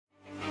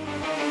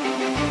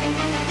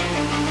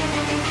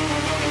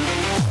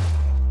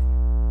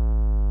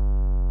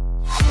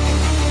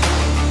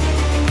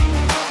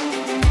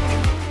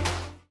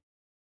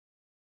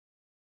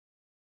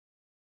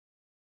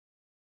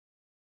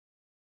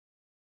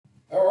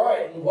All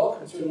right, and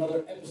welcome to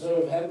another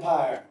episode of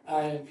Empire.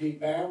 I am Pete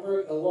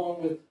Barenberg,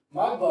 along with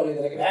my buddy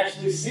that I can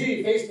actually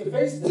see face to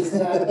face this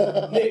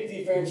time, Nick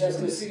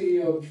DeFrancesco,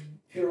 CEO of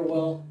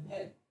Purell.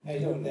 Hey, how you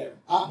doing there,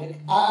 Nick?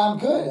 I'm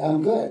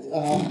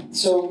good.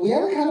 So we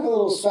have a kind of a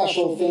little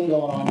special thing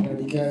going on here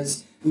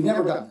because we've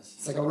never done this.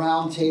 It's like a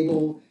round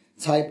table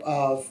type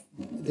of,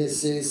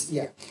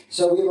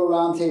 So we have a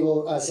round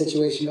table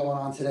situation going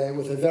on today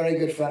with a very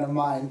good friend of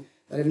mine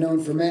that I've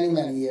known for many,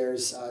 many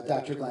years,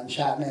 Dr. Glenn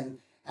Chapman.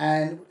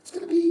 And it's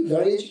going to be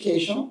very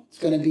educational. It's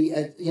going to be,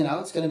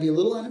 it's going to be a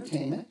little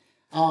entertainment.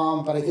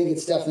 But I think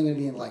it's definitely going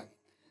to be enlightening.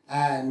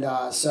 And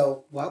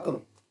so,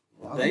 welcome.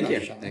 Thank you.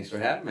 Dr. Chapman. Thanks for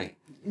having me.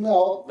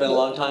 No. Been a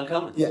long time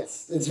coming.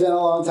 Yes, it's been a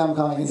long time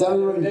coming. Is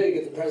everyone... Every day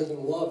you get the president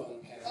of love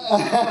on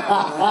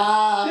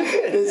camera.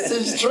 This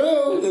is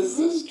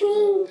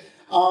true.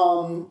 I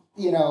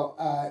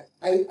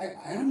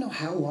don't know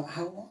how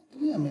long. I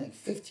mean, like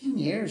 15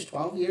 years,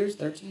 12 years,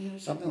 13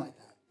 years, something like that.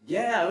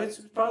 Yeah, it's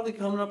probably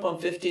coming up on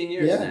 15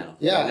 years now.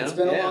 Yeah, it's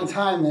been a long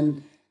time,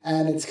 and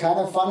it's kind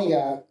of funny.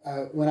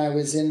 When I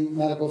was in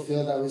medical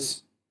field, I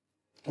was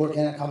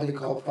working at a company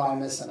called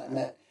Primus, and I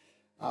met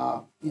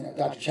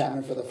Dr.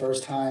 Chapman for the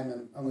first time,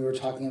 and we were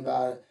talking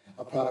about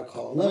a product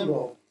called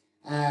Limbrel,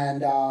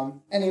 and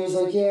he was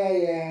like, yeah,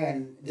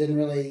 and didn't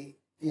really,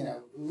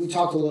 we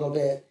talked a little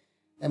bit,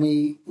 and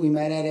we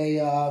met at we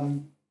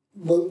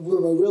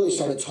really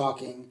started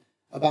talking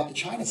about the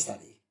China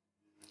study.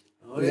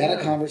 We had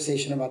a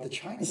conversation about the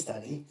China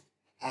study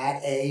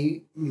at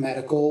a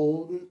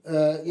medical,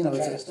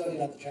 China study,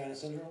 not the China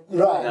syndrome?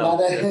 Right. No.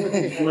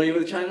 Familiar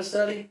with the China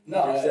study? No,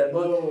 I Is have that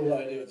book? no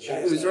idea what the China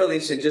It was study really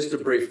interesting, just to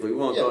briefly, we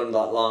won't go Yeah. into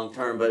that long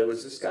term, but it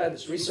was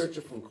this researcher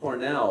from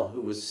Cornell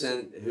who was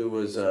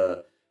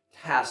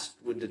tasked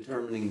with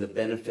determining the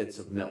benefits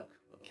of milk,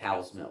 of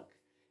cow's milk.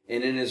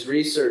 And in his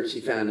research, he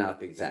found out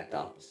the exact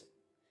opposite.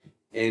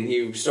 And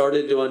he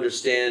started to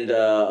understand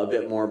a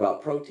bit more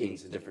about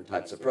proteins and different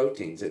types of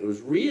proteins. It was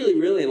really,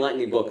 really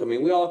enlightening book. I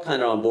mean, we all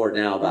kind of on board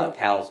now about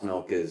cow's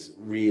milk is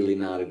really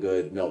not a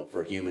good milk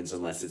for humans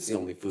unless it's the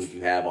only food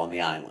you have on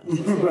the island.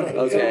 Right.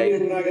 Okay.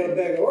 When I got a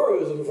bag of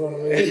Oreos in front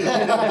of me.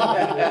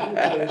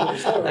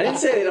 I didn't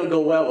say they don't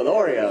go well with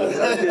Oreos.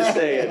 I'm just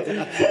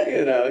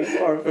saying,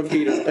 or from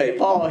Peter to pay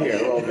Paul here a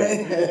little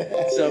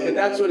bit. So, but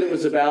that's what it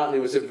was about, and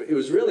it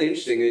was really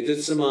interesting. They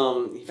did some.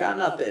 He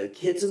found out that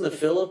kids in the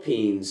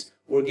Philippines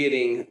were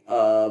getting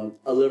a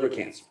liver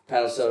cancer,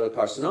 hepatocellular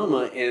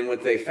carcinoma, and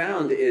what they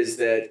found is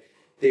that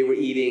they were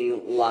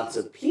eating lots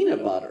of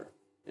peanut butter,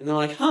 and they're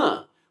like,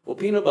 well,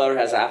 peanut butter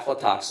has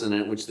aflatoxin in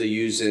it, which they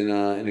use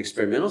in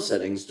experimental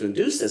settings to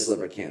induce this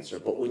liver cancer.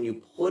 But when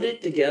you put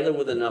it together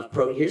with enough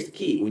protein, here's the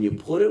key: when you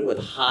put it with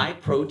high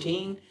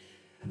protein,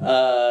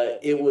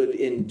 it would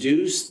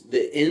induce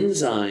the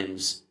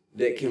enzymes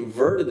that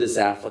converted this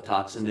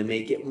aflatoxin to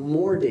make it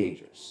more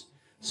dangerous.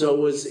 So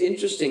it was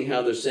interesting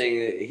how they're saying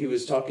that he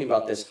was talking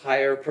about this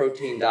higher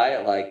protein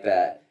diet like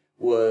that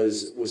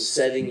was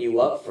setting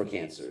you up for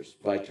cancers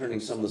by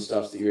turning some of the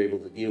stuff that you're able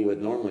to deal with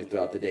normally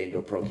throughout the day into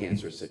a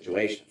pro-cancerous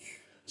situation.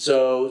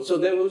 So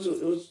that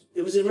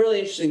it was a really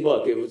interesting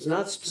book. It was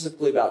not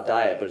specifically about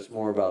diet, but it's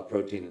more about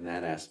protein in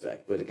that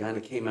aspect. But it kind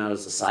of came out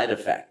as a side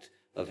effect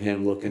of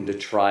him looking to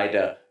try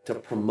to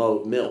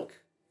promote milk.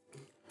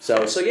 So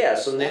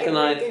Nick and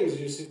I. Things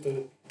used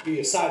to be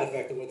a side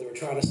effect of what they were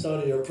trying to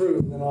study or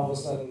prove, and then all of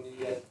a sudden you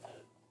get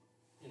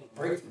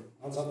breakthrough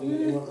on something that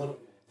you weren't looking at.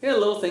 Yeah,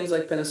 little things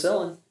like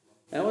penicillin.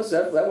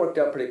 That worked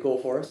out pretty cool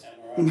for us.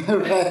 Right.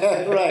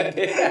 MRIs,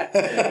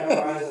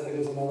 I think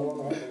was another one,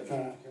 right? I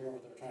can't remember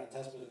what they were trying to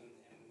test, but in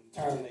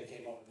turn they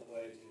came up with a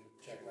way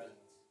to check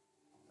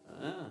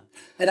resonance.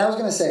 And I was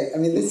going to say, I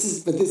mean, this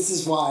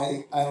is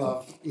why I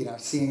love,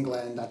 seeing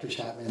Glenn, Dr.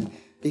 Chapman,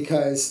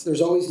 because there's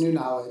always new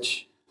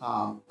knowledge.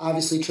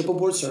 Obviously, triple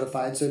board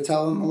certified. So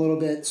tell them a little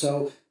bit.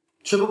 So,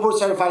 triple board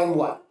certified in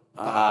what?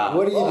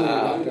 What do you do,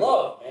 Doctor?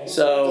 Love, man.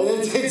 So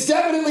it's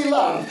definitely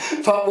love.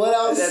 But what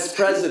else? That's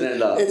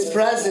president of. It's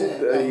president.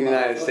 The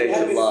United States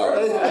of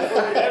Love.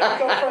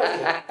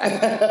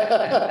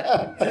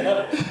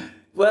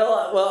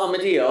 Well, I'm a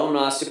DO. I'm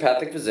an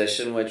osteopathic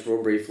physician, which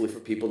real briefly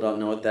for people who don't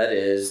know what that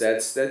is.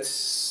 That's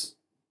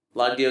a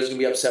lot of DOs gonna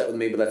be upset with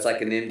me, but that's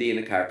like an MD and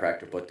a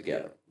chiropractor put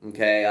together.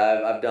 Okay,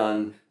 I've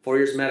done 4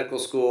 years of medical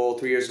school,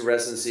 3 years of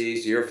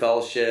residencies, year of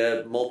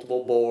fellowship,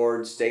 multiple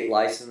boards, state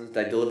licensed.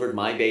 I delivered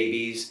my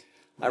babies.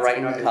 I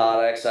write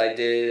narcotics. I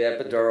did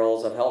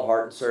epidurals. I've held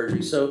heart and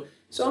surgery. So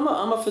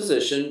I'm a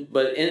physician,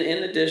 but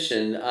in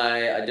addition,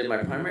 I did my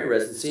primary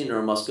residency in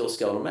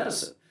neuromusculoskeletal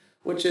medicine,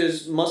 which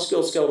is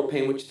musculoskeletal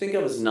pain, which you think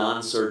of as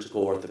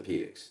non-surgical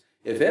orthopedics.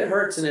 If it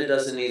hurts and it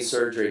doesn't need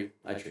surgery,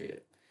 I treat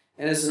it.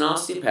 And as an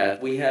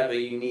osteopath, we have a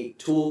unique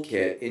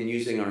toolkit in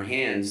using our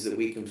hands that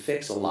we can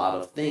fix a lot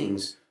of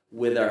things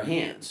with our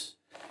hands.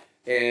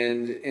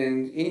 And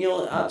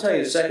I'll tell you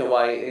in a second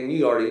why, and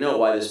you already know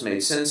why this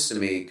made sense to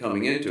me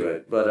coming into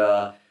it,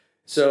 but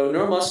So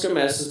neuromuscular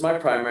medicine is my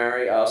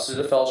primary. I also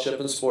did a fellowship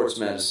in sports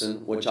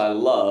medicine, which I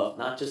love,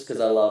 not just because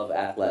I love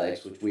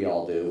athletics, which we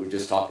all do. We're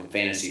just talking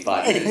fantasy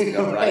 5 minutes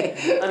ago, right?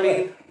 I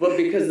mean, but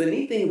because the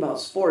neat thing about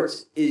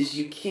sports is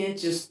you can't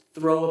just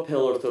throw a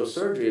pill or throw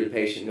surgery at a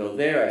patient and go,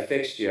 there, I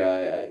fixed you.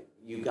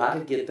 You got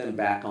to get them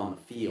back on the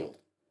field.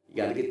 You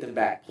got to get them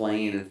back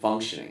playing and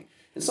functioning.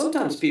 And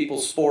sometimes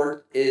people's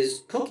sport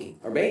is cooking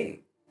or bathing,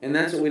 and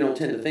that's what we don't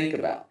tend to think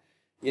about.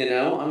 You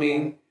know, I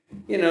mean,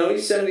 you know,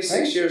 he's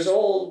 76 years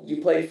old.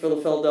 You played for the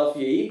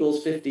Philadelphia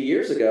Eagles 50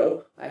 years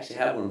ago. I actually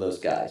have one of those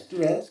guys.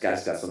 Yeah. This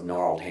guy's got some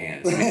gnarled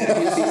hands. I mean,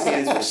 his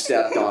hands were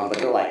stepped on, but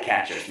they're like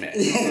catcher's mitts.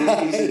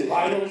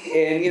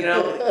 And you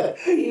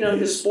know,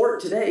 his sport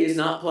today is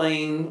not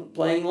playing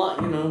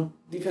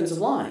defensive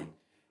line.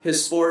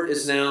 His sport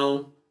is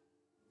now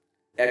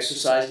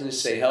exercising to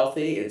stay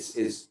healthy.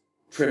 It's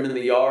trimming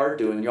the yard,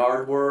 doing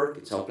yard work.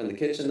 It's helping in the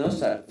kitchen, those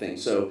type of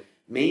things. So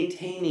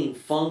maintaining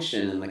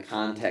function in the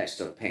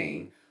context of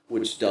pain,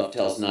 which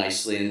dovetails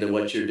nicely into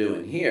what you're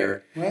doing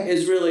here,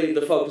 is really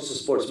the focus of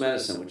sports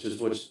medicine, which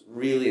is what's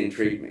really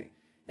intrigued me.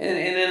 And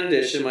in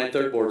addition, my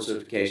third board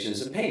certification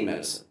is in pain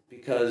medicine,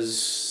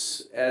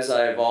 because as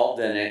I evolved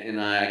in it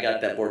and I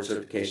got that board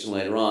certification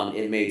later on,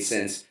 it made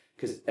sense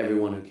because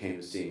everyone who came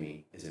to see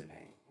me is in pain.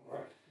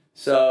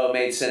 So it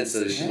made sense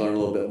that I should learn a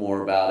little bit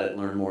more about it,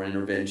 learn more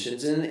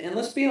interventions. And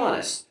let's be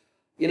honest,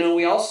 you know,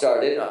 we all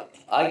started,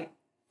 I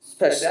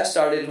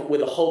started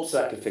with the hopes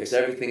that I could fix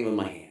everything with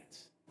my hands.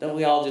 Don't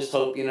we all just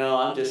hope,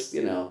 I'm just,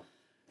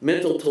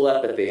 mental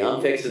telepathy,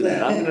 I'm fixing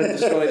that. I'm going to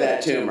destroy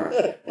that tumor.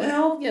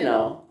 Well,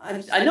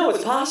 I know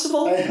it's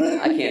possible.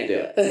 I can't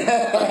do it.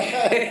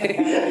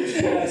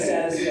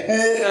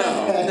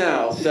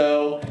 No.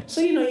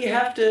 So you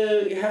have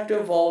to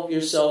evolve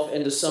yourself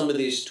into some of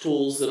these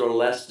tools that are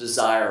less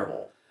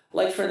desirable.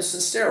 Like, for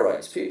instance,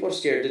 steroids. People are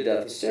scared to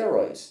death of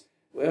steroids.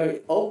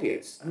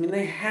 Opiates. I mean,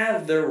 they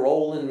have their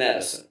role in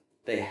medicine.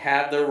 They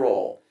have their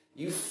role.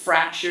 You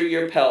fracture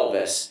your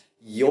pelvis,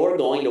 you're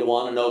going to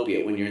want an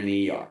opiate when you're in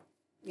the ER.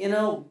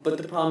 But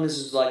the problem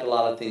is like a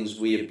lot of things,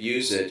 we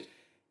abuse it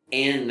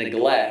and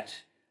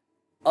neglect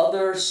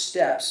other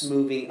steps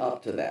moving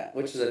up to that,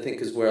 which is, I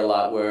think, is where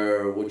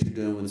what you're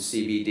doing with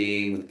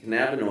CBD and with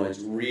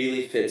cannabinoids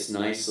really fits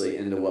nicely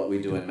into what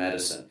we do in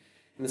medicine.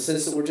 In the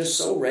sense that we're just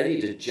so ready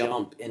to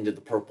jump into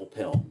the purple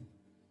pill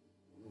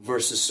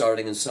versus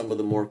starting in some of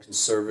the more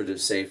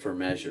conservative, safer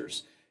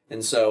measures.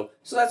 And so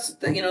that's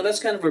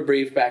kind of a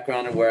brief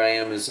background of where I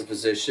am as a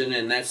physician,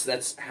 and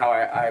that's how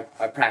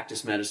I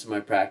practice medicine. My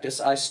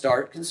practice, I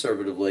start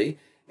conservatively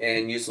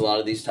and use a lot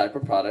of these type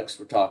of products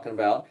we're talking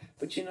about.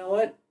 But you know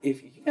what?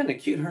 If you got an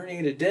acute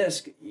herniated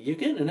disc, you're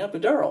getting an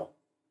epidural.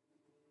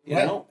 You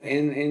know,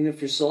 and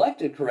if you're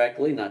selected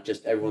correctly, not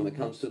just everyone that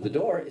comes through the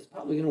door, it's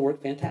probably going to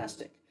work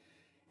fantastic.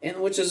 And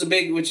which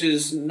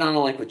is not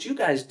unlike what you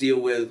guys deal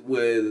with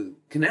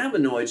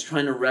cannabinoids,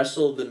 trying to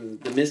wrestle the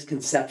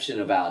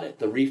misconception about it,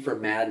 the reefer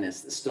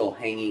madness that's still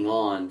hanging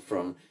on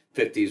from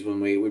 50s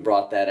when we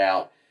brought that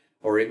out,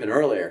 or even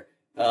earlier.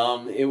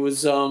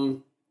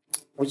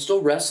 We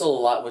still wrestle a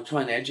lot with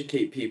trying to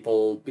educate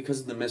people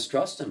because of the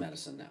mistrust in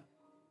medicine now,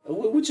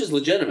 which is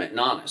legitimate and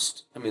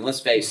honest. I mean,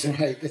 let's face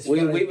it.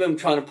 We've been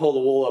trying to pull the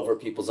wool over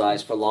people's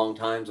eyes for a long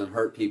time and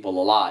hurt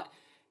people a lot.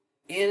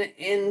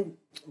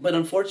 But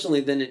unfortunately,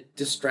 then it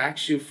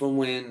distracts you from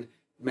when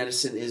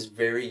medicine is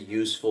very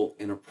useful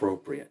and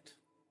appropriate.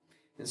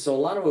 And so a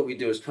lot of what we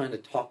do is trying to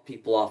talk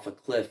people off a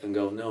cliff and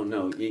go,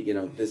 no,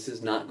 this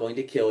is not going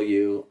to kill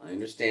you. I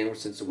understand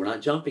since we're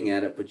not jumping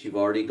at it, but you've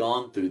already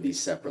gone through these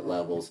separate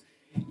levels.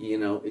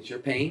 It's your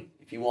pain.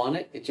 If you want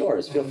it, it's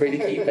yours. Feel free to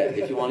keep it.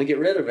 If you want to get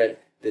rid of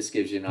it, this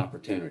gives you an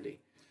opportunity.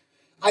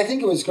 I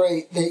think it was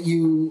great that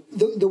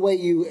the way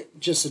you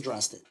just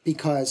addressed it,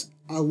 because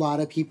a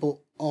lot of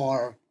people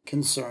are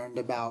concerned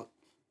about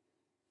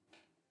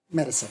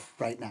medicine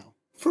right now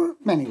for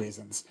many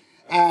reasons,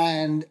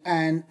 and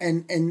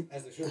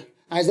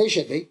as they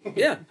should be.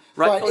 Yeah,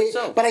 rightfully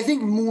so. But I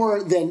think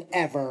more than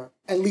ever,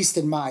 at least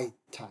in my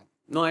time.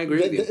 No, I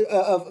agree with you.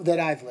 That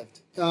I've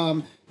lived.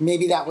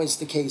 Maybe that was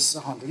the case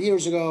 100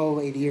 years ago,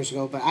 80 years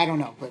ago, but I don't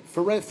know. But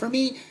for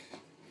me,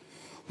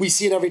 we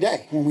see it every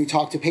day when we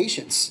talk to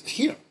patients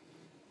here.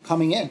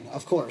 Coming in,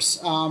 of course,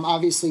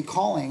 obviously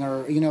calling,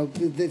 or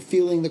the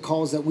feeling the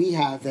calls that we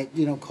have that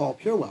call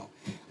PureWell,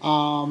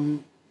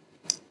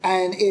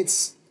 and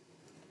it's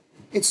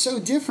so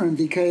different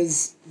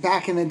because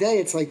back in the day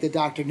it's like the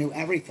doctor knew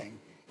everything,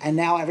 and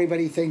now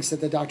everybody thinks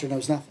that the doctor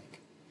knows nothing.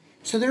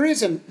 So there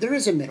is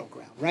a middle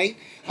ground, right?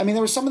 I mean,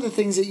 there were some of the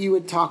things that you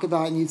would talk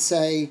about, and you'd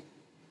say,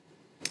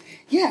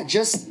 yeah,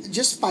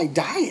 just by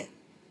diet,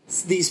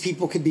 these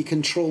people could be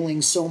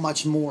controlling so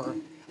much more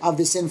of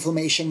this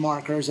inflammation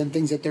markers and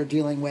things that they're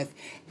dealing with,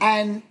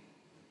 and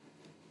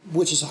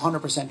which is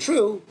 100%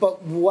 true,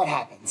 but what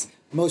happens?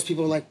 Most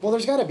people are like, well,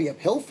 there's got to be a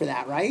pill for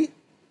that, right?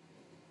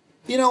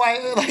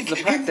 I like the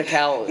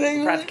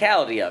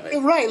practicality of it.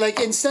 Right, like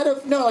instead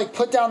of,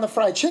 put down the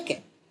fried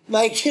chicken.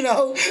 That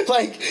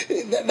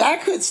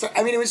could start.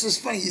 I mean, it was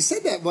just funny. You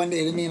said that one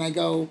day to me, and I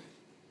go,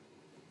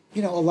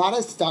 a lot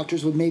of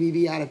doctors would maybe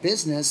be out of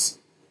business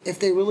if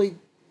they really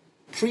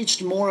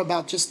preached more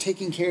about just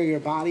taking care of your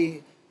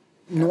body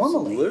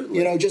normally.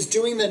 Absolutely. Just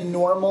doing the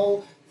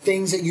normal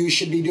things that you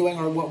should be doing,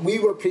 or what we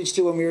were preached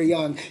to when we were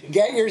young.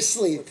 Get your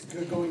sleep.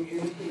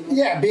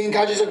 Yeah, being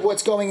conscious of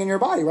what's going in your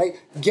body, right?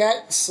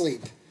 Get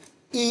sleep.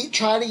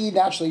 Try to eat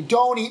naturally.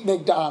 Don't eat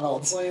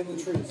McDonald's. Play in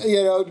the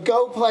trees.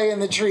 Go play in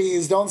the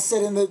trees. Don't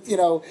sit in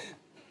the,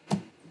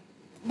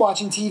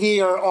 watching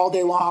TV or all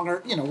day long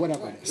or,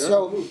 whatever it is.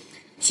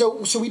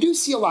 So we do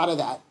see a lot of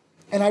that.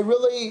 And I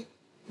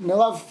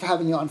love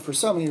having you on for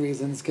so many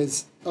reasons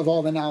because of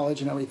all the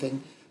knowledge and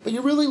everything. But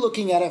you're really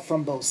looking at it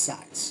from both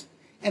sides.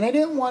 And I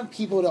didn't want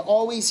people to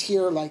always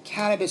hear like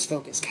cannabis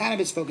focus.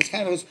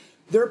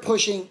 They're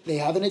pushing, they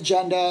have an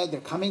agenda,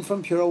 they're coming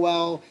from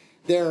PureWell,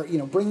 they're,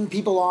 bringing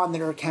people on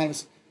that are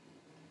cannabis.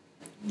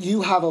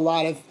 You have a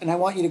lot of, and I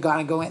want you to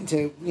kind of go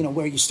into,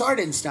 where you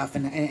started and stuff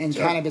and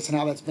sure. Cannabis and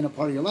how that's been a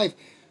part of your life.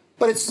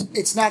 But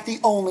it's not the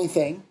only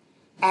thing.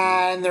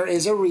 And there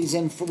is a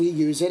reason for we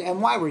use it and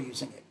why we're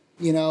using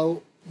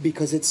it,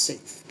 because it's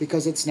safe,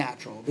 because it's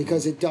natural,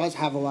 because it does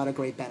have a lot of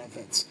great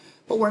benefits.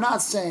 But we're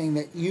not saying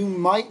that you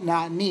might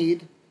not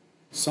need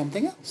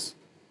something else.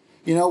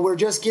 We're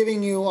just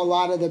giving you a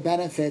lot of the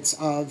benefits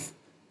of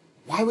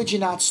why would you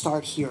not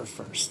start here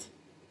first?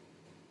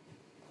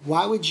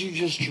 Why would you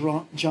just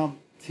jump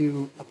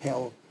to a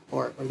pill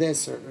or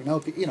this or an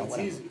opiate,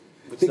 whatever. Easy.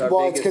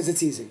 It's because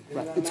it's easy.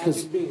 Right. It's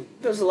because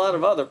there's a lot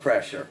of other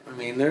pressure. I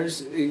mean,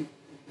 there's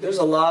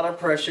a lot of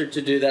pressure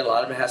to do that. A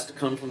lot of it has to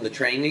come from the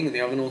training. And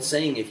the old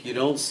saying, if you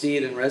don't see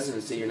it in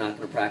residency, you're not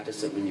going to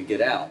practice it when you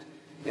get out.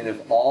 And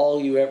if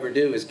all you ever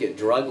do is get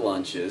drug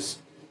lunches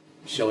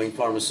showing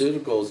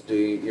pharmaceuticals do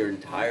your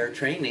entire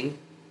training,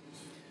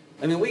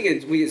 I mean, we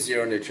get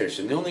zero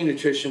nutrition. The only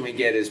nutrition we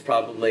get is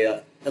probably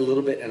a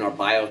little bit in our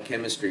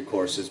biochemistry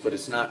courses, but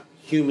it's not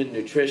human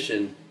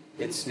nutrition.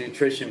 It's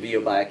nutrition via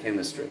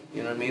biochemistry.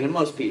 You know what I mean? And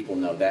most people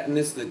know that. And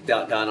this is the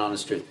God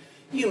honest truth.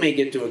 You may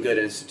get to a good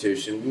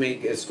institution, you may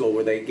get a school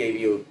where they gave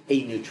you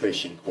a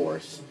nutrition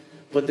course,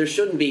 but there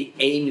shouldn't be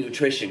a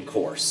nutrition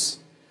course.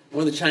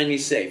 What do the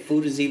Chinese say?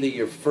 Food is either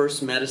your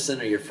first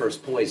medicine or your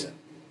first poison.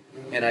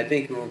 And I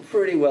think we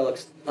pretty well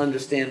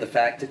understand the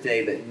fact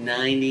today that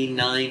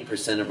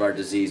 99% of our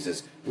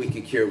diseases we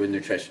could cure with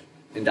nutrition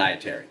and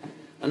dietary.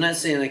 I'm not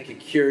saying I could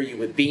cure you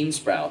with bean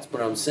sprouts,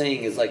 but what I'm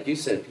saying is, like you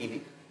said,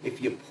 Pete,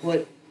 if you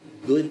put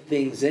good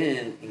things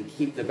in and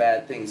keep the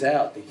bad things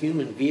out, the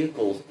human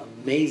vehicle is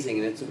amazing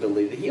in its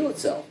ability to heal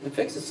itself and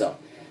fix itself.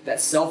 That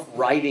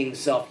self-righting,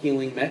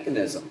 self-healing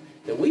mechanism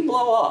that we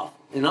blow off.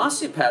 In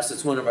osteopaths,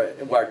 it's one of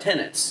our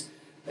tenets,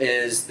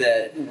 is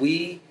that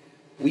we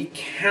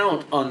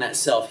count on that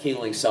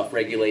self-healing,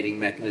 self-regulating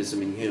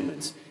mechanism in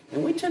humans.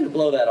 And we tend to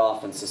blow that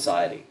off in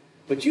society.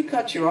 But you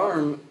cut your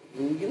arm,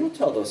 you don't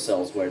tell those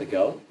cells where to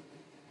go.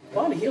 The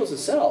body heals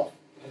itself.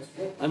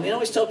 I mean, I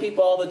always tell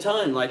people all the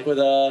time, like with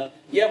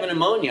you have a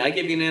pneumonia, I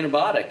give you an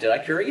antibiotic. Did I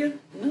cure you?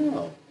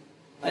 No.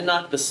 I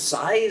knocked the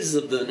size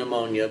of the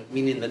pneumonia,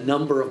 meaning the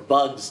number of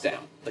bugs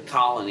down, the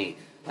colony.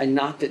 I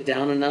knocked it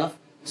down enough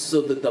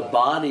so that the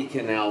body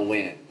can now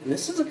win. And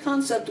this is a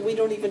concept we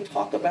don't even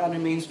talk about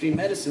in mainstream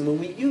medicine when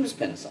we use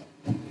penicillin.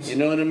 You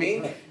know what I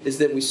mean? Is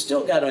that we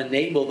still got to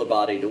enable the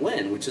body to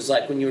win, which is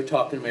like when you were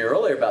talking to me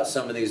earlier about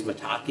some of these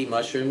maitake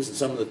mushrooms and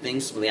some of the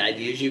things, some of the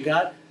ideas you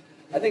got.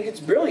 I think it's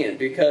brilliant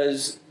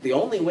because the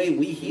only way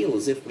we heal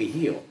is if we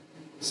heal.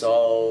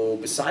 So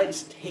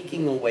besides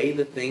taking away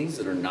the things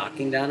that are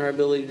knocking down our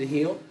ability to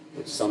heal,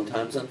 which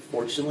sometimes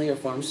unfortunately are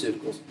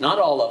pharmaceuticals, not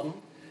all of them,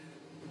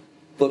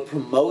 but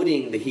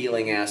promoting the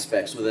healing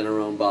aspects within our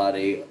own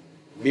body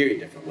myriad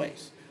different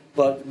ways.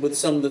 But with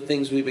some of the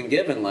things we've been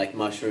given, like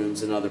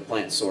mushrooms and other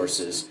plant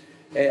sources,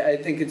 I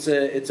think it's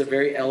a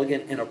very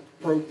elegant and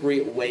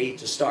appropriate way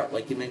to start.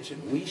 Like you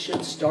mentioned, we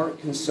should start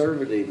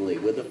conservatively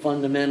with the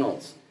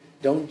fundamentals.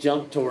 Don't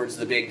jump towards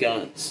the big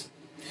guns.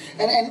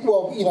 And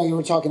well, you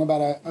were talking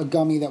about a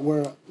gummy that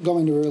we're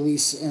going to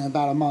release in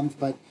about a month,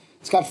 but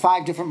it's got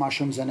 5 different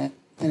mushrooms in it,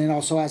 and it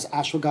also has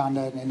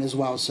ashwagandha in it as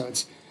well. So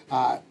it's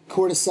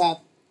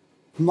cordyceps,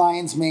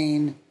 lion's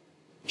mane,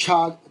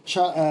 chaga,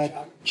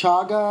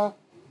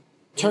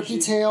 turkey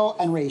tail,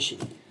 and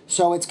reishi.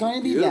 So it's going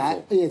to be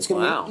Beautiful. that. It's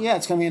going Wow. to be,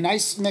 it's going to be a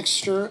nice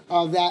mixture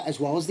of that as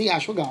well as the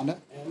ashwagandha,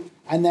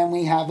 and then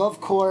we have, of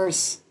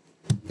course,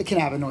 the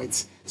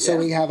cannabinoids. So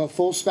we have a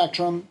full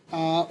spectrum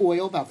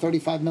oil, about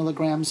 35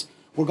 milligrams.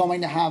 We're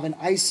going to have an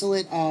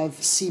isolate of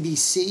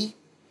CBC,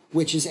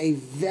 which is a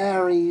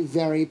very,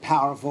 very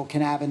powerful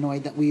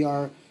cannabinoid that we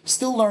are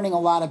still learning a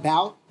lot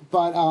about.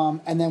 But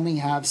and then we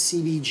have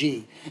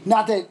CBG.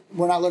 Not that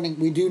we're not learning.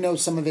 We do know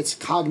some of its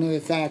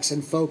cognitive effects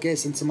and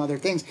focus and some other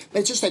things. But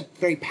it's just a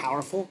very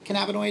powerful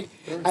cannabinoid.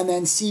 Sure. And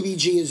then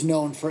CBG is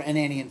known for an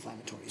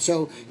anti-inflammatory.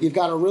 So you've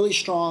got a really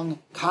strong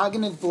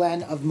cognitive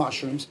blend of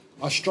mushrooms,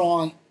 a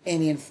strong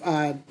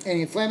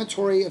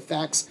anti-inflammatory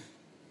effects,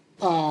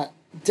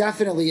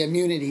 definitely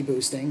immunity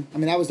boosting. I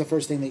mean, that was the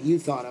first thing that you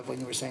thought of when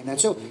you were saying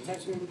that. So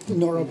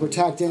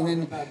neuroprotectant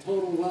and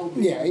total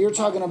well-being. yeah, you're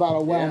talking about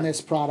a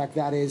wellness product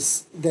that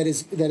is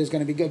going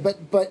to be good.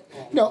 But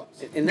no,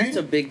 and that's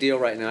a big deal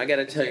right now. I got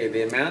to tell you,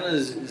 the amount of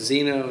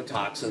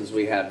xenotoxins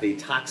we have, the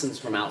toxins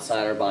from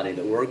outside our body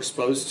that we're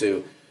exposed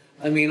to.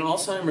 I mean,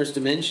 Alzheimer's,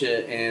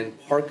 dementia, and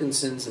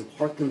Parkinson's and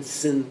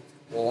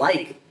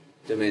Parkinson-like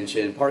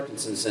dementia and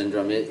Parkinson's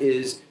syndrome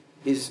is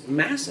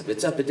massive.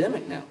 It's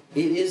epidemic now.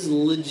 It is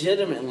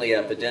legitimately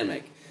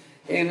epidemic.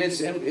 And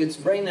it's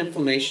brain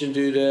inflammation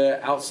due to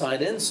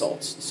outside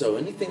insults. So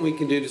anything we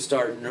can do to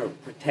start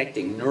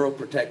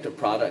neuroprotective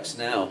products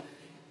now,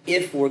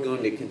 if we're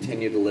going to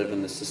continue to live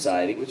in this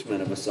society, which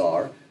many of us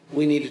are,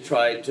 we need to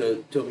try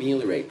to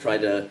ameliorate, try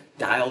to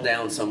dial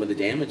down some of the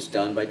damage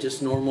done by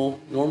just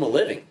normal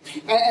living.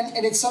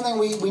 And it's something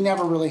we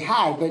never really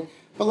had. But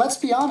let's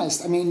be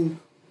honest. I mean,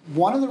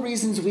 one of the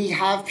reasons we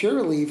have Pure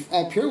Relief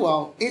at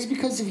PureWell is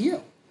because of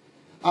you.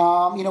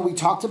 We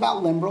talked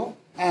about Limbrel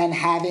and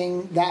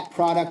having that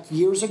product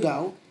years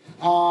ago,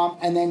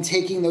 and then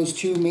taking those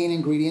two main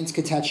ingredients,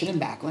 Catechin and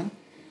Backlin.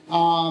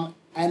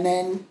 And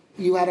then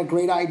you had a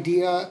great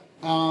idea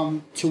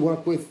to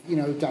work with,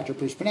 Dr.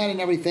 Bruce Burnett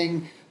and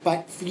everything,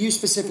 but for you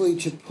specifically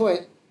to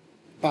put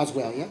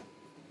Boswellia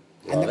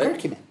and the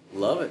curcumin.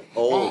 Love it.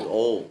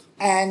 Old.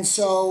 And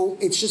so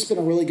it's just been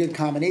a really good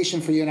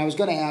combination for you. And I was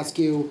going to ask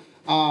you,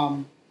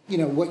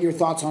 what your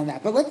thoughts on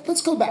that. But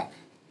let's go back.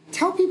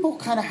 Tell people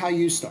kind of how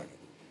you started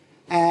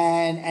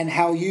and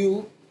how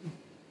you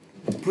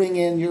bring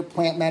in your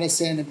plant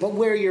medicine, but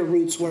where your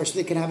roots were so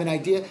they can have an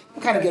idea.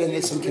 We'll kind of get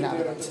into some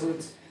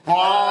cannabinoids.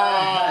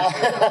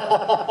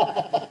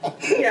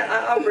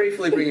 Yeah, I'll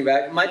briefly bring you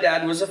back. My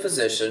dad was a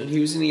physician. He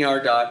was an ER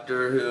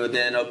doctor who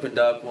then opened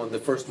up one of the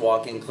first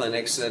walk-in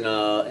clinics in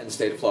the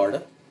state of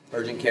Florida,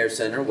 urgent care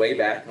center, way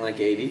back in like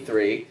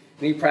 83.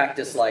 And he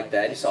practiced like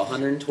that. He saw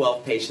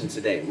 112 patients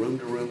a day, room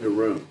to room to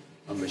room,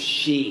 a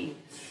machine.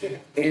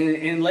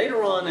 And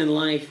later on in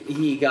life,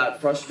 he got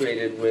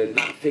frustrated with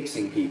not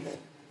fixing people.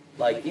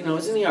 Like,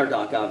 as an ER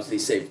doc, obviously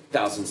saved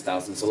thousands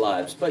of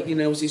lives. But,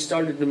 as he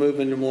started to move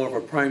into more of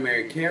a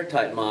primary care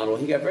type model,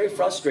 he got very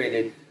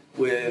frustrated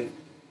with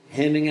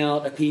handing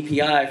out a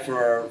PPI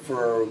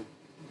for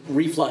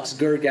reflux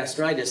GERD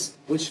gastritis,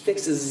 which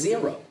fixes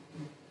zero.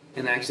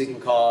 And actually can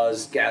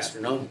cause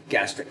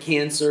gastric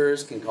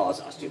cancers, can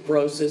cause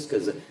osteoporosis,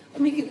 it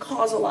can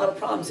cause a lot of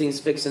problems. He's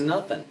fixing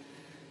nothing.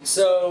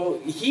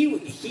 So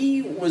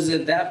he was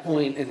at that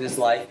point in his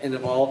life and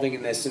evolving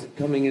in this and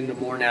coming into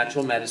more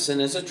natural medicine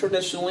as a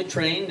traditionally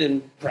trained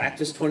and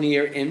practiced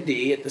 20-year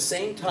MD at the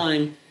same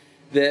time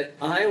that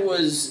I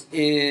was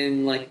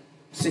in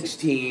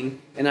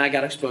 16 and I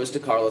got exposed to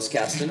Carlos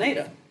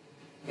Castaneda.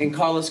 And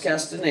Carlos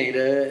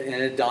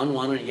Castaneda, Don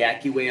Juan, a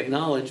Yaqui way of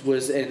knowledge,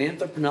 was an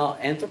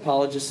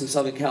anthropologist in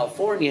Southern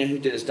California who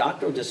did his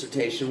doctoral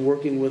dissertation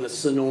working with a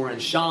Sonoran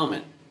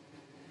shaman.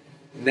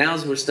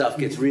 Now's where stuff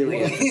gets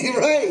really interesting.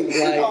 Right.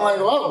 I'm like,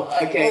 whoa.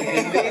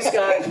 Okay, and these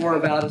guys were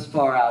about as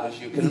far out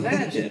as you can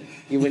imagine.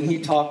 When he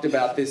talked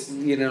about this,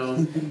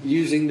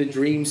 using the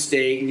dream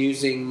state and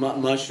using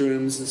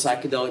mushrooms and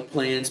psychedelic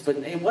plants, but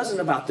it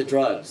wasn't about the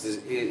drugs.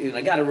 And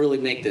I got to really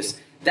make this.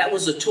 That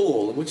was a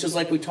tool, which is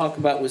like we talk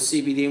about with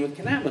CBD and with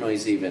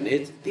cannabinoids even.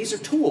 These are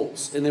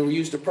tools, and they were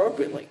used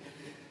appropriately.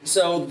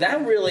 So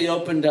that really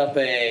opened up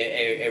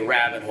a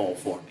rabbit hole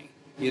for me.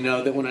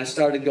 That when I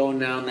started going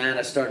down that,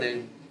 I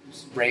started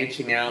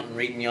branching out and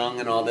reading Jung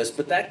and all this,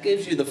 but that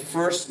gives you the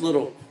first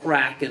little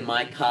crack in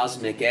my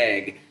cosmic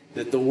egg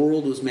that the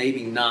world was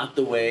maybe not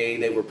the way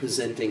they were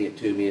presenting it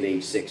to me at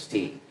age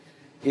 16.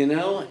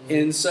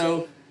 And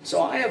so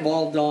I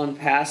evolved on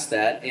past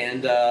that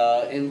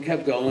and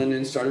kept going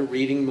and started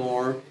reading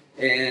more,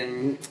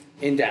 and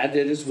Dad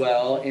did as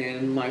well.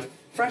 And my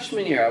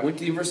freshman year, I went to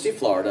the University of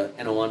Florida,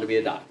 and I wanted to be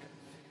a doctor.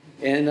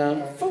 And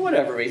for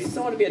whatever reasons,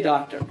 I wanted to be a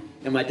doctor.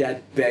 And my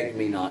dad begged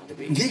me not to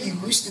be. Yeah, you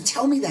used to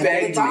tell me that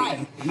all the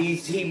time.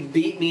 He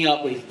beat me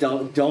up. He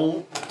don't.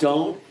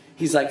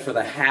 He's like, for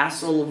the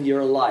hassle of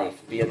your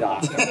life, be a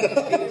doctor. And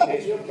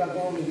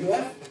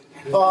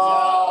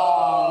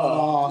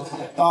I'll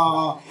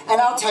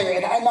tell you,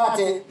 and not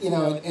to,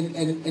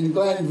 and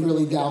Glenn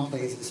really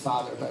downplays his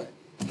father, but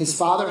his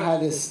father had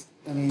this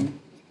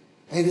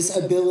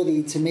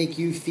ability to make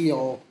you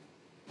feel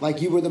like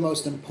you were the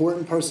most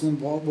important person in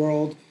the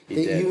world,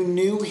 you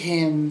knew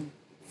him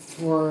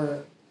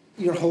for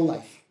your whole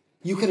life.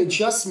 You could have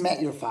just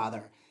met your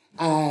father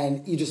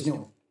and you just knew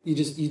him. You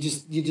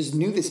just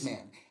knew this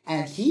man.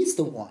 And he's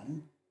the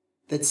one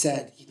that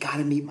said, "You got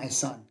to meet my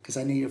son because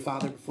I knew your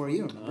father before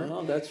you." Remember?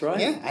 Oh, that's right.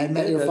 Yeah, I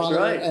met your father,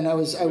 right. and I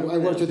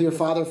worked with your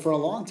father for a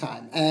long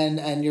time,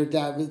 and your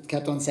dad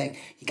kept on saying,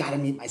 "You got to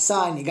meet my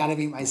son. You got to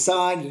meet my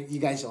son. You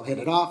guys will hit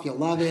it off. You'll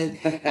love it."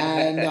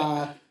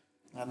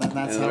 And then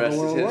that's how the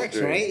world works,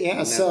 right?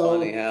 Yeah. Isn't that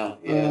funny how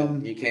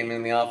you came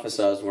in the office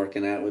I was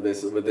working at with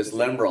this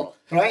Limbrel,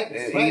 right?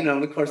 And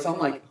of course I'm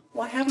like,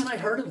 why haven't I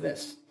heard of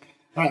this?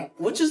 Right.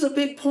 Which is a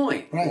big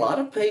point. Right. A lot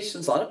of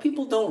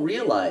people don't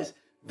realize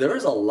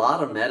there's a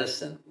lot of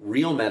medicine,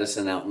 real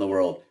medicine out in the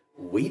world,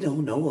 we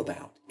don't know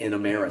about in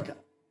America.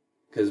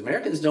 Because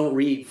Americans don't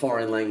read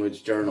foreign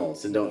language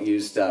journals and don't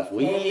use stuff.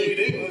 We read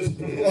English.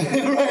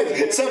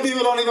 Right. Some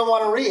people don't even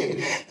want to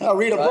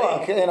read a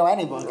book,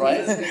 any book.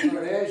 Right.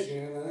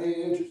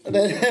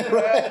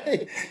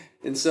 Right.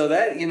 And so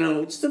that,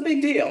 it's a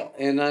big deal.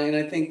 And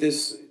I think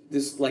this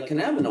like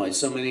cannabinoids,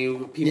 so many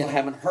people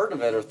haven't heard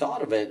of it or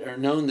thought of it or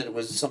known that it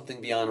was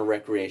something beyond a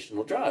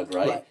recreational drug,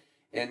 right?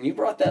 And you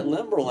brought that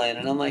Limbrel in,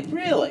 and I'm like,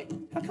 really?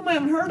 How come I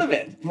haven't heard of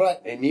it? Right.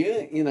 And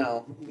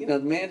the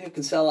man who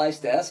can sell ice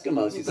to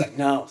Eskimos, he's like,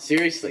 no,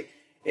 seriously.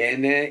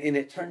 And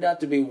it turned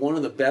out to be one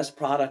of the best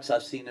products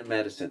I've seen in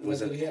medicine.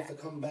 Did he have to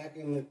come back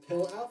in the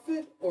pill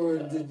outfit, or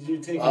did you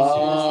take it seriously?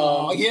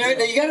 Oh, you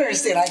got to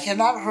understand, I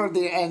cannot heard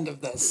the end of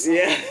this.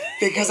 Yeah.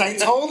 Because I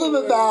told him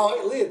about...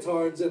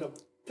 leotards in a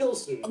pill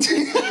suit. This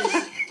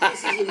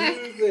is a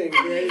new thing.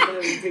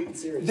 You take it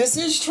seriously. This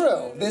is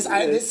true.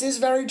 This is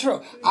very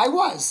true. I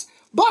was.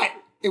 But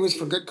it was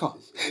for good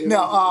cause.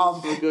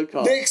 No, for good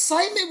cause. The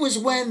excitement was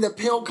when the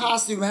pill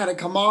costume had to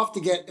come off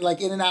to get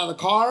like in and out of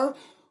the car.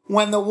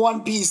 When the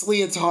one-piece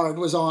leotard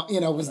was on,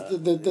 was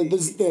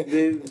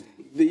the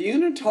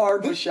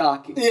unitard was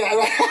shocking.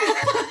 Yeah.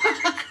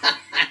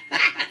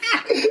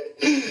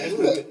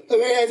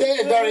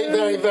 Very,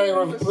 very,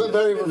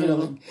 very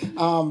revealing.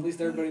 At least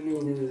everybody knew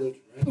we were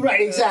religion, right? Right,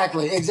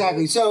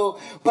 exactly. So,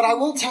 but I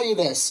will tell you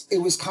this: it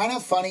was kind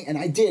of funny, and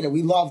I did it.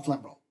 We loved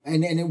Limbrel,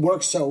 and it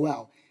worked so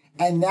well.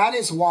 And that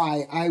is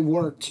why I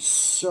worked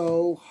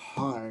so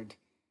hard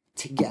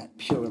to get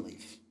Pure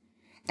Relief.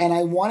 And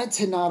I wanted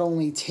to not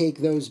only take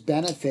those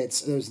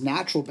benefits, those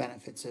natural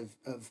benefits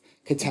of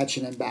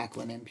Catechin and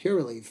Bacillin and Pure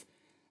Relief,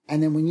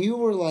 and then when you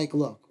were like,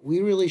 look, we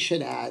really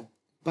should add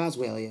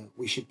Boswellia,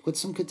 we should put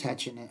some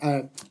Catechin,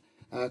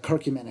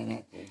 curcumin in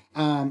it.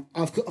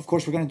 Of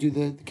course, we're going to do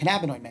the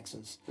cannabinoid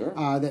mixes. Sure.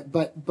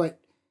 But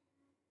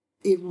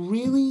it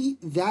really,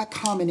 that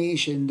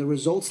combination, the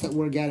results that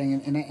we're getting,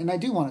 and I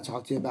do want to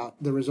talk to you about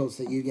the results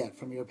that you get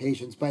from your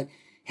patients, but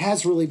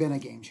has really been a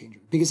game changer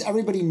because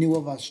everybody knew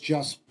of us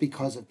just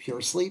because of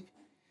Pure Sleep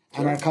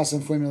and our custom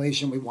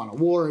formulation. We won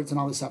awards and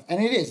all this stuff.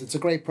 And it's a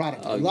great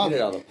product. I love it.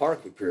 it Out of the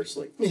park with Pure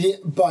Sleep. Yeah,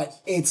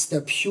 but it's the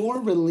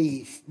Pure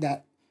Relief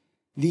that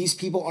these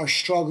people are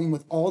struggling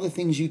with all the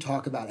things you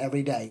talk about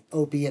every day,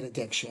 opiate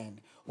addiction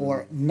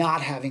or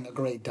not having a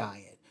great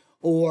diet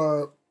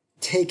or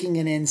taking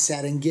an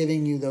NSAID and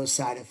giving you those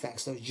side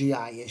effects, those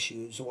GI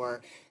issues,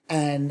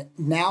 and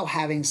now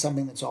having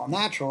something that's all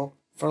natural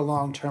for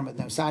long term with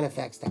no side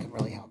effects that can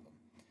really help them.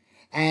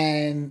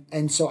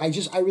 And so I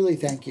really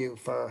thank you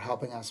for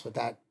helping us with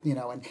that, and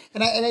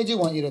I do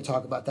want you to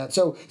talk about that.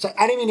 So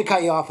I didn't mean to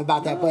cut you off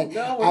about that, but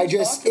I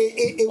just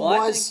it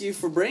was. I thank you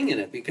for bringing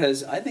it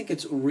because I think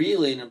it's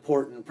really an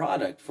important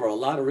product for a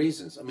lot of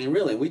reasons. I mean,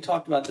 really, we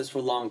talked about this for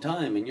a long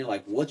time, and you're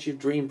like, "What's your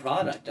dream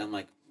product?" I'm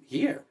like,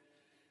 "Here."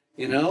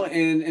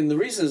 And the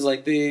reason is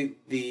like the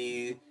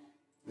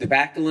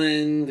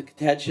Bacillin, the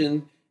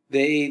Catechin,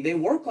 they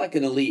work like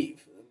an Aleve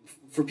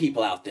for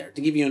people out there. To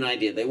give you an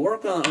idea, they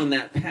work on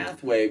that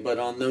pathway, but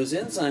on those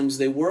enzymes,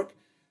 they work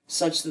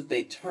such that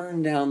they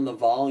turn down the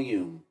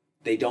volume.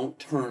 They don't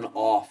turn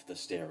off the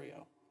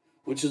stereo,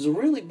 which is a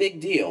really big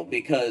deal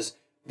because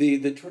the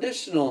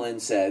traditional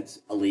NSAIDs,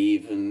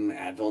 Aleve and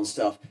Advil and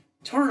stuff,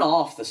 turn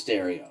off the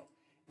stereo.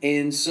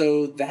 And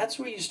so that's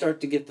where you start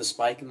to get the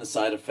spike in the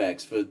side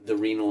effects for the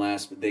renal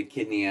aspect, the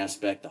kidney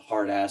aspect, the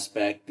heart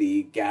aspect,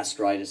 the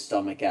gastritis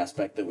stomach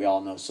aspect that we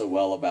all know so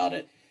well about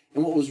it.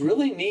 And what was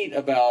really neat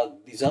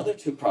about these other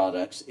two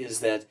products is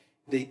that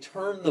they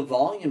turn the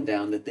volume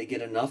down, that they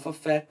get enough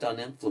effect on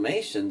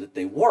inflammation that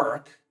they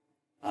work.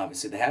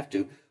 Obviously they have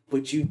to,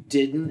 but you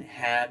didn't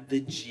have the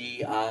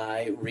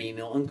GI,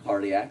 renal, and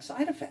cardiac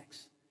side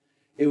effects.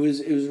 It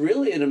was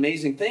really an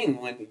amazing thing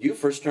when you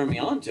first turned me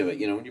on to it.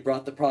 When you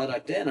brought the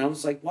product in, I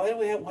was like, why have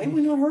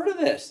we not heard of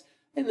this?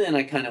 And then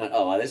I kind of went,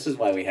 oh, this is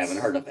why we haven't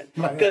heard of it.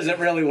 Because it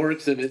really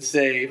works and it's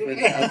safe. And,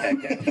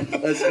 okay,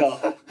 let's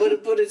go.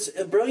 But it's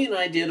a brilliant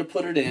idea to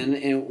put it in.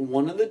 And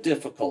one of the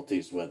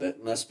difficulties with it,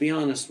 and let's be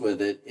honest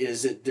with it,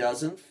 is it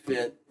doesn't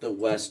fit the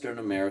Western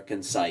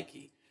American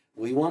psyche.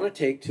 We want to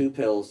take 2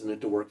 pills and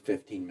it to work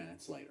 15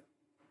 minutes later.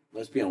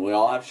 Let's be honest. We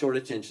all have short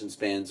attention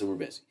spans and we're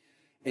busy.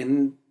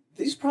 And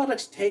these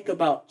products take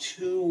about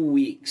 2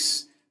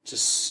 weeks to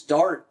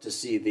start to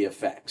see the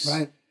effects.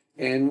 Right.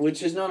 And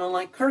which is not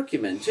unlike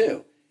curcumin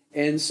too.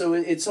 And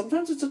so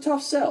sometimes it's a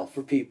tough sell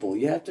for people.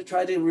 You have to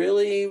try to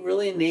really,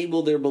 really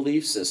enable their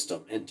belief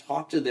system and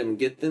talk to them,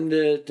 get them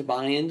to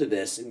buy into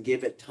this and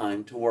give it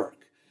time to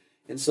work.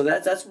 And so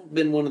that's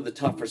been one of the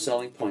tougher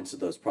selling points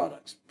of those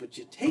products. But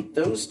you take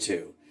those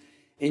two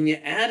and you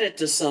add it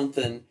to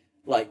something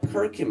like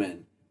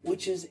curcumin,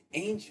 which is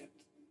ancient.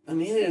 I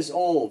mean, it is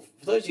old.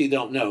 For those of you who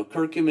don't know,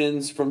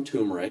 curcumin's from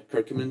turmeric.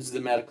 Curcumin's the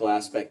medical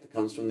aspect that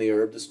comes from the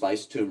herb, the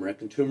spice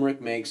turmeric. And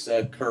turmeric makes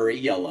curry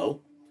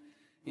yellow.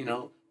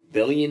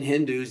 Billion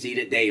Hindus eat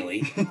it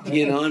daily. I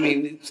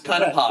mean, it's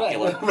kind of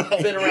popular. Right.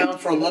 It's been around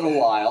for a little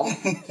while.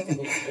 And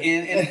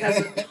it has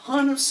a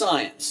ton of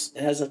science.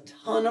 It has a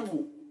ton of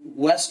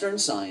Western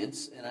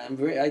science. And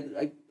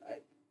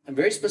I'm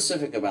very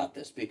specific about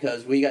this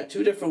because we got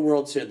two different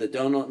worlds here that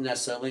don't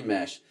necessarily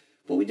mesh,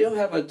 but we do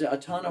have a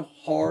ton of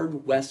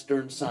hard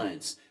Western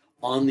science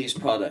on these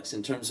products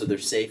in terms of their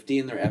safety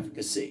and their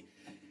efficacy.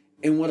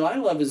 And what I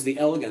love is the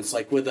elegance,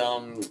 like with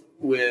Bacillin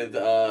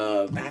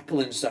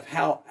and stuff,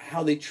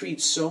 how they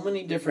treat so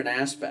many different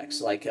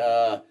aspects. Like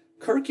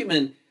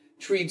curcumin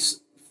treats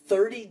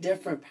 30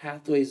 different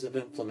pathways of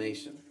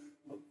inflammation.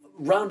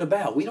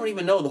 Roundabout, we don't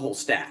even know the whole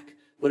stack.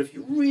 But if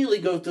you really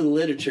go through the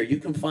literature, you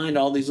can find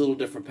all these little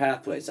different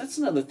pathways. That's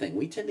another thing.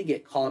 We tend to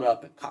get caught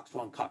up in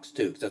COX-1, COX-2,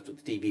 because that's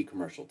what the TV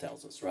commercial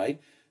tells us,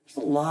 right?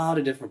 There's a lot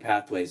of different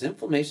pathways.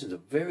 Inflammation is a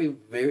very,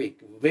 very,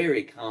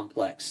 very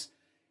complex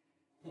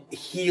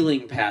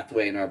healing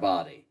pathway in our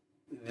body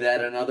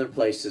that in other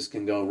places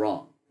can go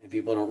wrong. And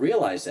people don't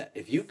realize that.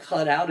 If you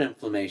cut out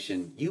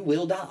inflammation, you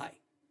will die.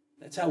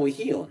 That's how we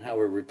heal and how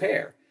we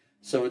repair.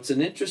 So it's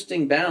an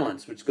interesting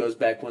balance, which goes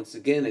back, once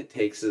again, it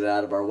takes it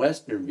out of our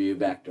Western view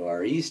back to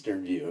our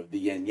Eastern view of the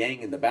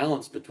yin-yang and the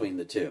balance between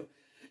the two.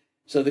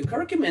 So the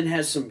curcumin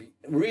has some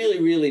really,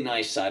 really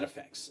nice side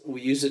effects.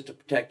 We use it to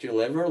protect your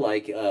liver,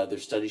 like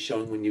there's studies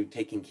showing when you're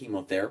taking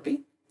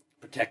chemotherapy,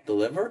 protect the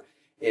liver.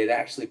 It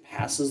actually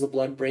passes the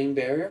blood-brain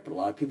barrier, but a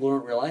lot of people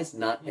don't realize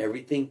not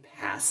everything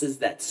passes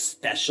that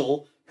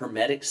special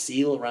hermetic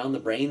seal around the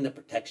brain that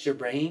protects your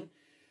brain.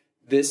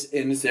 This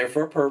and is there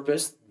for a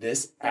purpose.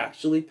 This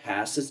actually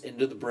passes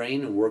into the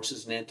brain and works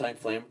as an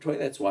anti-inflammatory.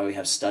 That's why we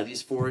have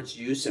studies for its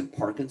use in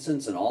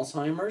Parkinson's and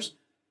Alzheimer's.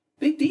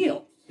 Big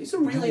deal. These are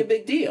really a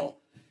big deal.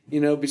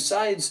 You know,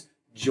 besides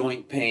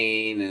joint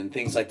pain and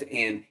things like that,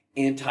 and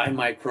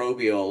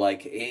antimicrobial,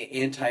 like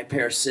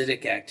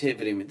anti-parasitic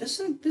activity. I mean, this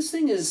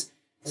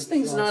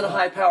thing's not a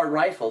high-powered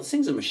rifle. This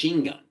thing's a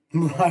machine gun.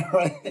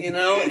 Right. You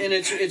know, and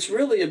it's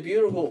really a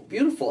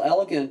beautiful,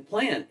 elegant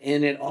plant,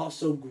 and it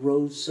also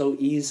grows so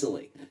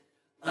easily.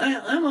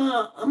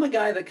 I'm a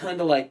guy that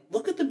kind of like,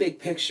 look at the big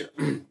picture.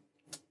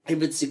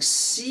 If it's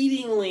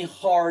exceedingly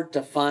hard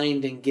to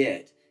find and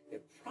get,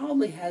 it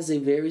probably has a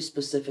very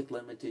specific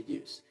limited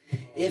use.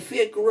 If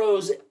it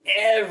grows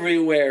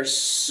everywhere,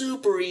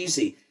 super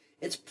easy,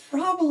 it's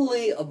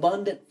probably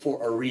abundant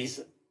for a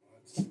reason.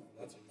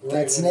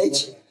 That's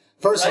nature.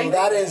 First of all,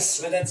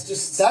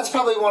 that's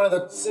probably one of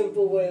the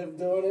simple way of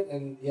doing it,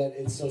 and yet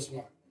it's so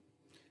smart.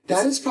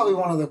 That is probably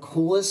one of the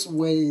coolest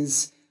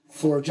ways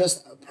for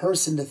just a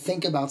person to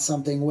think about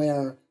something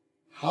where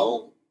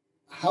how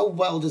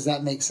well does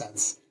that make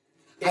sense?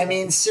 I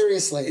mean,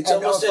 seriously. It's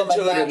almost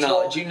intuitive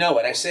knowledge. You know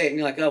it. I say it, and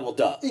you're like, oh, well,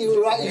 duh.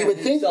 You would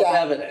think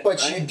that,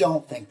 but right? You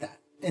don't think that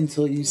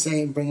until you say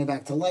it and bring it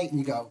back to light, and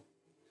you go,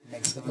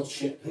 makes sense. Oh,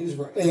 shit, he's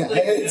right. Yeah.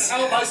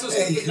 How am I supposed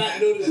to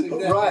not noticing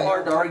that? Right. It's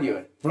hard to argue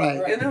it.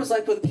 Right. And it was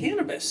like with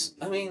cannabis.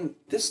 I mean,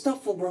 this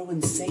stuff will grow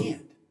in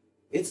sand.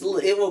 It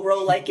will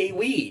grow like a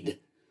weed,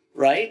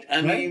 right?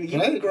 I mean, you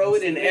can grow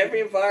it in every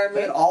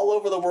environment all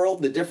over the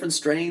world. The different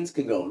strains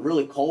can go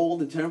really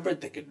cold and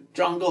temperate. They can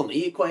jungle in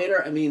the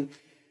equator. I mean,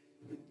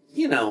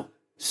 you know,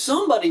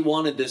 somebody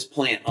wanted this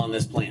plant on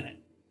this planet,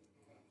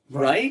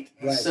 right?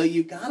 So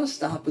you got to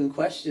stop and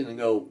question and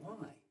go,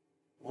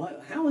 why?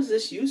 How is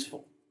this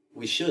useful?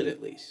 We should,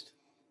 at least.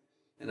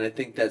 And I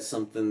think that's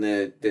something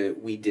that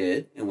we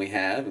did and we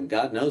have, and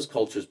God knows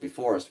cultures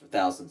before us for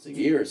thousands of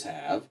years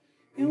have,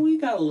 and we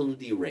got a little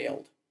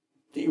derailed.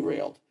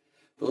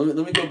 But let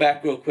me go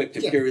back real quick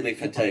to Pure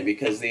Relief and tell you,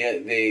 because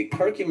the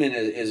curcumin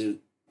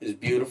is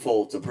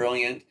beautiful, it's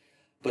brilliant,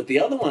 but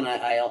the other one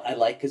I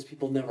like because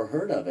people never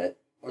heard of it,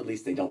 or at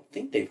least they don't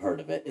think they've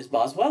heard of it, is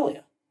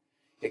Boswellia.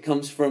 It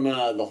comes from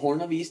the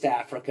Horn of East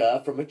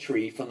Africa, from a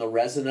tree, from the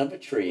resin of a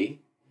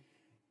tree.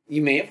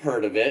 You may have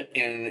heard of it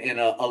in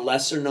a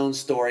lesser-known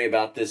story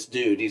about this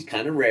dude. He's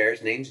kind of rare.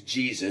 His name's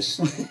Jesus.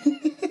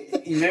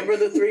 You remember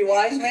the three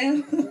wise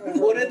men?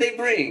 What did they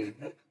bring?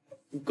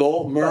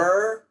 Gold,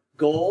 myrrh,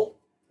 gold,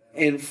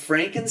 and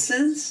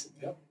frankincense?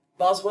 Yep.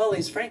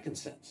 Boswellia's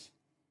frankincense.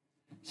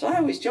 So I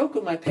always joke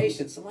with my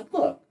patients. I'm like,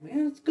 look,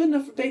 man, it's good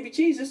enough for baby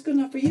Jesus. It's good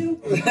enough for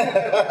you.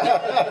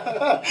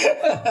 I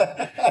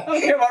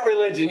don't care what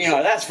religion you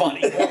are. That's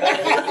funny.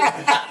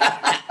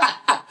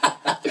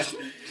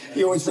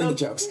 You always bring the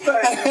jokes. You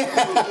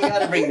got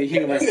to bring the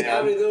humor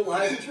down.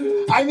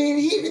 I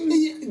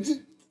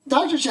mean,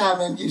 Dr.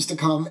 Chapman used to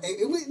come.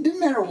 It didn't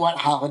matter what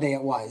holiday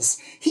it was.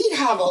 He'd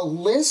have a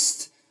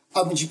list,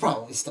 which you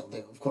probably still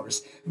do, of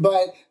course.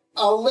 But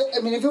I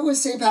mean, if it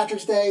was St.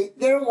 Patrick's Day,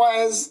 there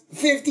was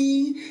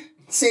 50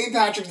 St.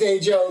 Patrick's Day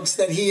jokes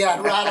that he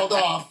had rattled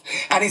off.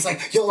 And he's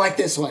like, you'll like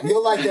this one.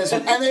 You'll like this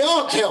one. And they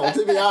all killed,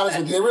 to be honest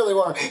with you. They really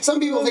were. Some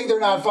people think they're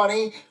not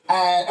funny,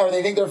 or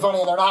they think they're funny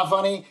and they're not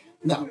funny.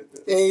 No,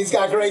 he's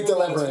got great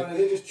delivery.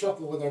 They just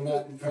chuckle when they're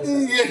not impressed.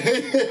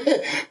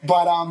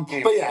 But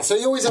yeah, so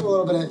you always have a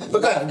little bit of.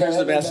 But go ahead. Laughter's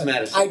the best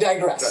medicine. I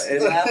digress.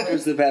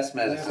 Laughter's the best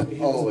medicine,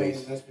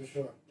 always. That's for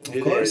sure.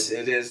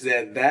 It is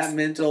that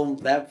mental,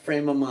 that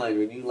frame of mind.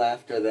 When you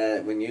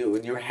laughter, when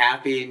you're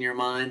happy in your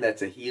mind,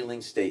 that's a healing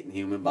state in the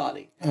human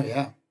body. Oh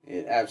yeah,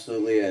 it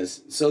absolutely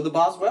is. So the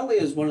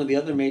Boswellia is one of the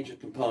other major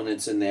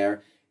components in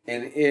there.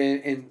 And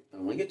I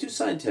don't want to get too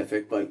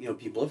scientific, but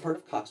people have heard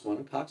of COX-1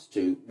 and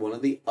COX-2. One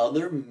of the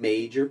other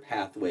major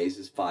pathways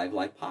is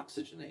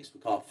 5-lipoxygenase. We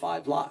call it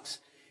 5-LOX.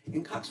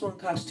 And COX-1 and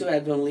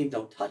COX-2 Advil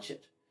don't touch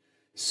it.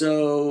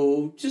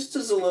 So just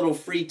as a little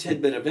free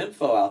tidbit of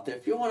info out there,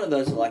 if you're one of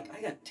those like,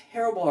 I got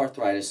terrible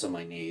arthritis on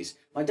my knees,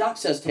 my doc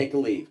says take a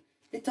leave.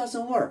 It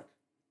doesn't work.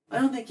 I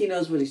don't think he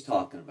knows what he's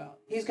talking about.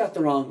 He's got the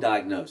wrong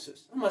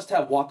diagnosis. I must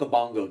have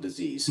Wakabongo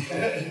disease.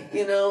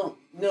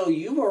 No,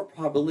 you are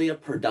probably a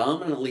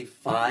predominantly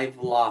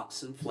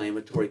 5-LOX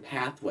inflammatory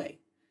pathway.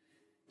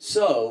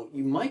 So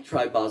you might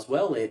try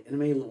Boswellia, and it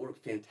may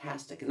work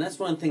fantastic. And that's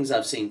one of the things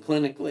I've seen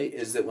clinically,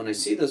 is that when I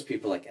see those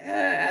people like,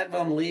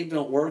 Advil and Aleve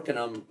don't work, and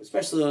I'm,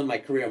 especially in my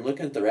career, I'm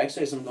looking at their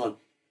x-rays, I'm going,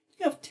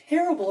 you have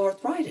terrible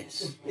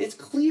arthritis. It's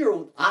clear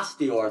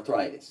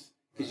osteoarthritis.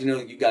 Because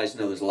you guys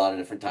know there's a lot of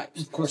different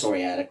types. Of course.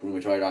 Psoriatic,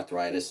 rheumatoid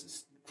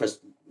arthritis,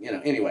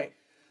 anyway.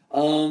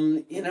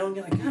 And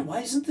you're like, God,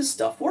 why isn't this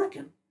stuff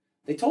working?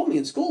 They told me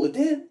in school it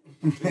did.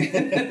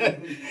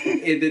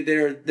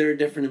 They're a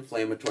different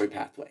inflammatory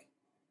pathway,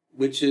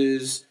 which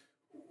is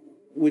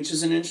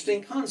an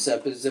interesting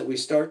concept, is that we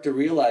start to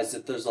realize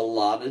that there's a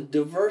lot of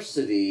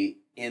diversity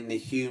in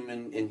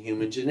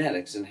human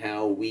genetics and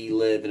how we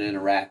live and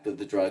interact with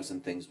the drugs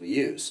and things we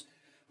use.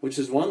 Which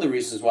is one of the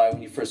reasons why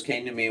when you first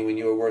came to me when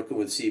you were working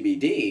with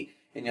CBD,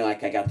 and you're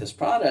like, I got this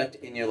product,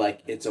 and you're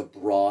like, it's a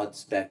broad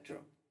spectrum.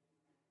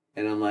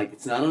 And I'm like,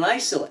 it's not an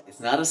isolate. It's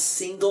not a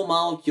single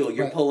molecule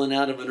you're pulling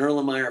out of an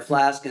Erlenmeyer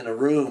flask in a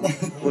room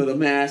with a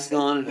mask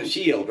on and a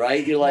shield,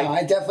 right? You're like, no,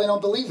 I definitely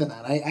don't believe in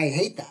that. I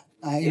hate that.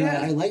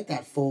 I like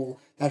that full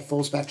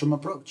spectrum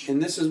approach.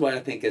 And this is why I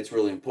think it's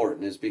really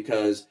important, is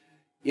because,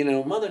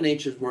 Mother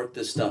Nature's worked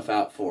this stuff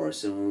out for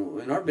us.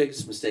 And our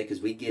biggest mistake is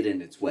we get in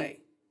its way.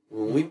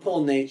 When we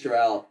pull nature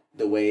out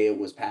the way it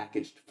was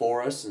packaged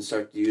for us and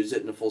start to use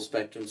it in a full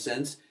spectrum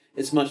sense,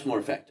 it's much more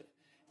effective.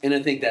 And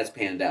I think that's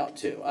panned out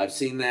too. I've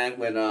seen that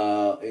when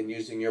in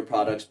using your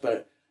products,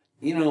 but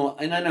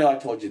and I know I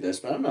told you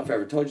this, but I don't know if I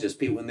ever told you this,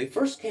 Pete. When they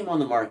first came on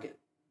the market,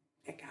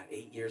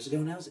 8 years ago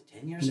now, is it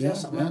 10 years ago?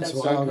 Something like that.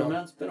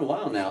 It's been a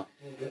while now.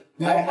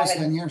 Yeah, almost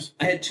 10 years.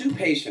 I had 2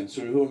 patients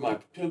who were my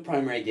 2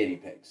 primary guinea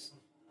pigs.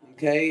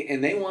 Okay,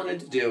 and they wanted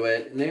to do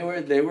it, and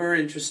they were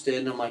interested,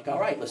 and I'm like, all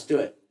right, let's do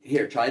it.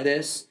 Here, try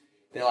this.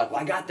 They're like, well,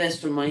 I got this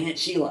from my Aunt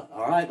Sheila.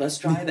 All right, let's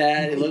try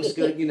that. It looks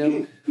good,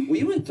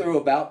 We went through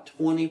about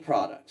 20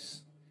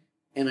 products,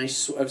 and of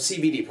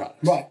CBD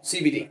products. Right.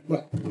 CBD.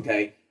 Right.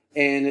 Okay.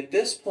 And at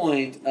this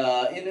point,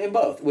 in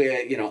both, we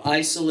had,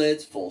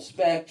 isolates, full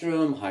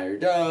spectrum, higher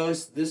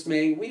dose.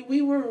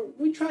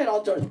 We tried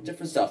all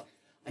different stuff.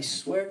 I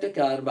swear to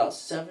God, about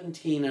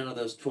 17 out of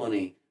those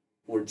 20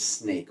 were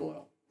snake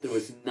oil. There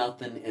was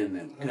nothing in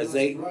them because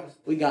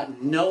we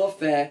got no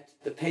effect.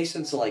 The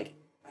patients are like,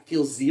 I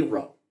feel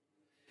 0.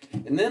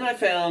 And then I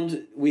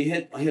found we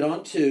hit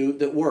on 2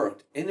 that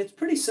worked, and it's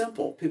pretty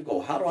simple. People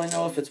go, how do I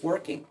know if it's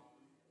working?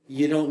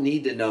 You don't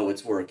need to know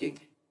it's working.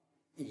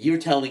 You're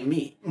telling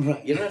me.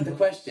 Right. You don't have to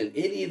question.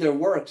 It either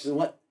works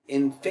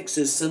and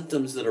fixes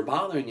symptoms that are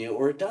bothering you,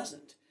 or it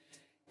doesn't.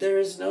 There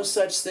is no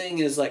such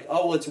thing as like,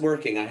 oh, it's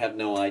working. I have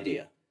no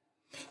idea.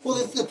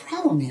 Well, the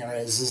problem here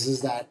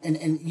is that,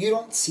 and you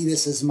don't see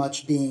this as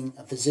much being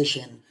a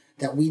physician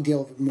that we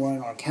deal with more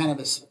in our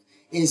cannabis,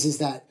 is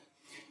that,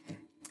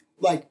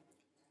 like,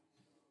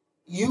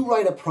 you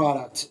write a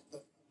product,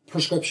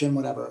 prescription,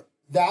 whatever,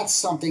 that's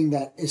something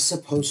that is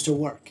supposed to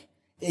work.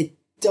 It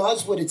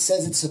does what it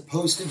says it's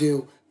supposed to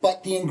do,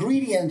 but the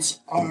ingredients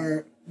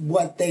are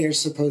what they are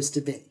supposed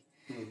to be.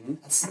 Mm-hmm.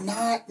 That's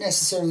not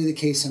necessarily the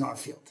case in our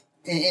field,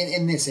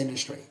 in this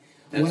industry.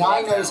 That's what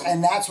I noticed,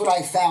 and that's what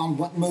I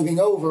found moving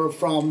over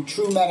from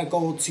True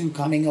Medical to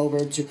coming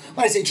over to,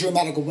 when I say True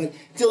Medical, but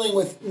dealing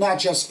with not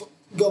just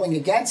going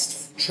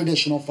against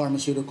traditional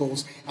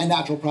pharmaceuticals and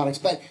natural products,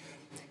 but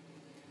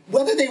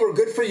whether they were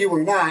good for you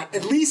or not,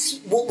 at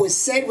least what was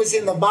said was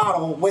in the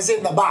bottle was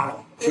in the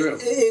bottle. True.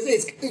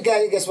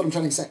 I guess what I'm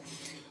trying to say.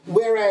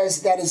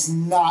 Whereas that is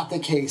not the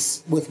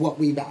case with what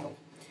we battle.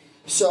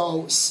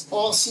 So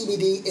all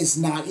CBD is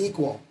not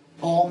equal.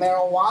 All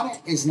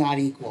marijuana is not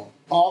equal.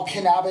 All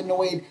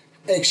cannabinoid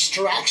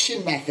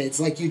extraction methods,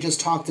 like you just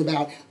talked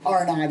about,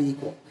 are not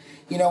equal.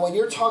 When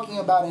you're talking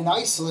about an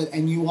isolate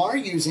and you are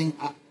using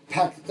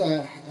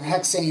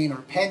hexane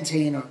or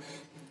pentane or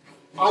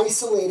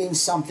isolating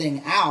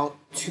something out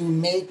to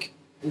make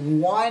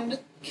one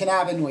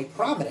cannabinoid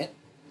prominent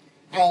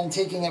and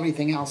taking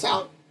everything else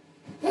out,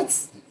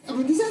 does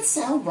that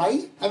sound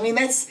right?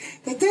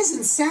 That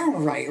doesn't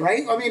sound right?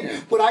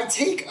 Would I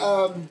take,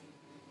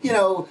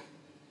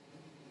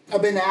 a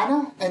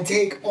banana and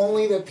take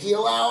only the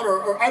peel out,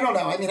 or I don't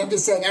know. I'm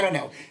just saying, I don't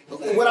know.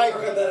 Would I?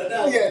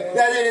 Yeah,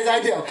 that is, I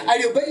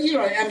do. But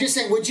I'm just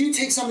saying, would you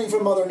take something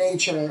from Mother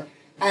Nature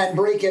and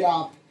break it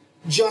up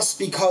just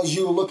because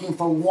you were looking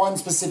for one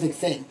specific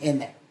thing in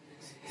there,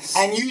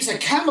 and use a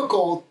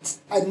chemical,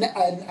 a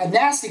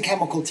nasty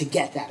chemical to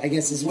get that? I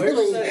guess is where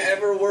really. Does that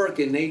ever work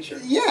in nature?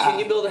 Yeah. Can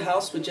you build a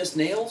house with just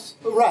nails?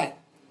 Right.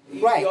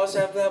 Right. You also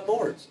have to have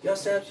boards. You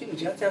also have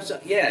shoes. You have to have some.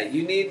 Yeah,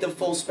 you need the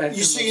full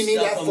spectrum. So of you need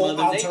stuff that of full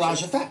Mother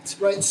entourage Nature. effect,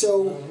 right?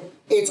 So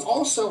it's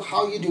also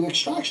how you do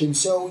extraction.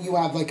 So you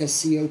have like a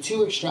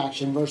CO2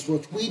 extraction versus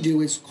what we do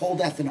is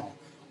cold ethanol.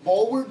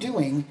 All we're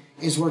doing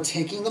is we're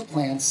taking the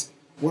plants,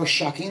 we're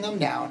shucking them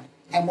down,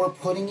 and we're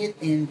putting it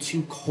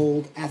into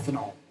cold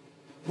ethanol,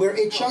 where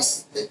it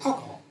just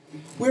alcohol.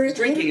 Where it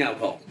Drinking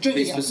alcohol. to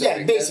be Drinking alcohol, yeah,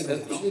 specific. basically,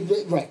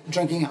 Ethanol. right?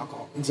 Drinking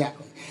alcohol,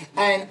 exactly.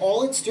 And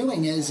all it's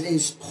doing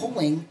is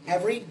pulling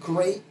every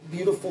great,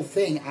 beautiful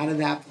thing out of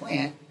that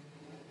plant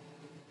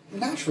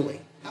naturally.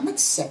 I'm not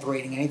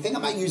separating anything.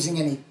 I'm not using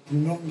any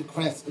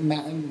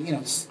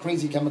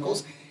crazy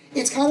chemicals.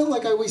 It's kind of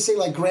like I always say,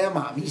 like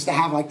grandma used to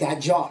have like that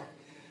jar,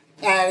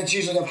 and it's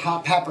usually of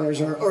hot peppers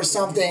or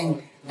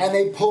something, and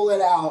they pull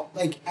it out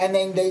and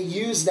then they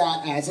use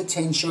that as a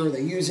tincture.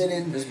 They use it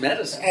As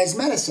medicine. As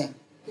medicine.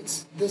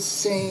 It's the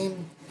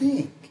same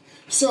thing.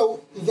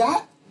 So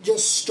that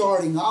just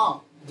starting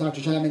up,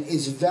 Dr. Chapman,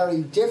 is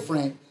very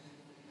different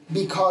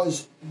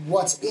because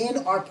what's in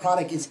our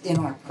product is in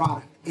our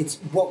product. It's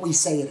what we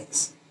say it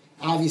is.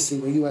 Obviously,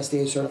 we're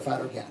USDA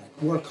certified organic.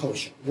 We're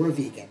kosher. We're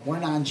vegan. We're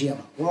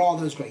non-GMO. We're all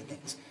those great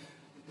things.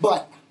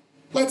 But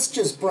let's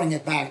just bring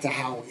it back to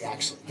how we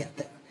actually get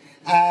there.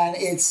 And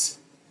it's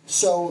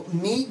so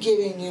me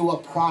giving you a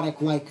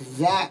product like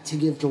that to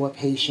give to a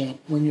patient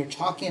when you're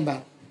talking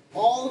about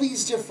all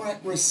these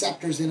different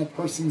receptors in a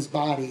person's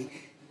body,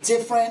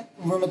 different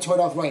rheumatoid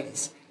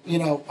arthritis,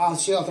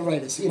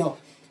 osteoarthritis,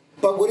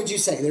 But what did you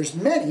say? There's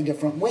many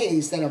different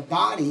ways that a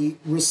body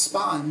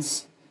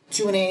responds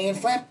to an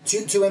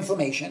to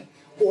inflammation,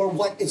 or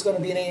what is going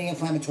to be an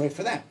anti-inflammatory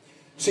for them.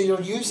 So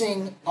you're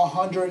using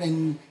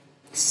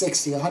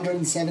 160,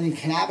 170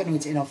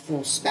 cannabinoids in a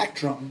full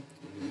spectrum,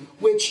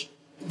 which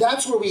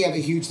that's where we have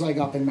a huge leg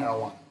up in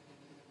marijuana.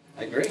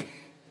 I agree.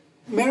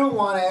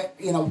 Marijuana,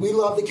 we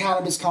love the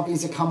cannabis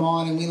companies that come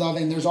on and we love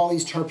it, and there's all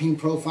these terpene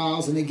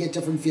profiles and they get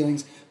different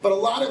feelings, but a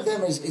lot of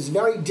them is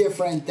very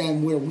different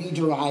than where we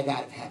derive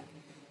out of hemp.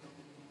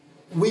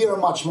 We are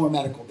much more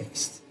medical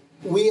based.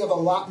 We have a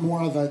lot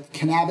more of a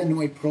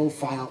cannabinoid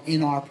profile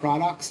in our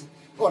products,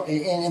 or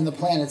in the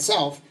plant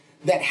itself,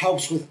 that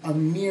helps with a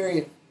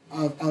myriad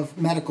of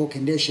medical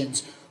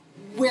conditions,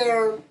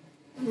 where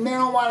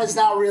marijuana is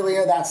not really,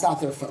 that's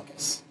not their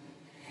focus.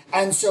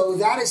 And so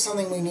that is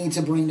something we need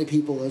to bring to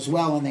people as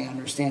well, and they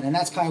understand. And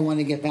that's kind of want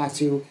to get back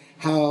to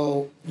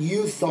how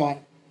you thought,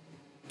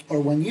 or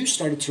when you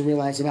started to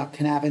realize about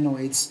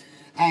cannabinoids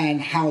and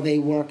how they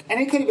work.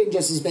 And it could have been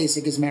just as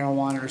basic as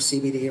marijuana or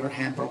CBD or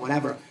hemp or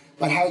whatever.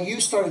 But how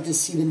you started to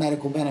see the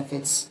medical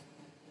benefits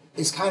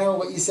is kind of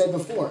what you said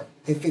before.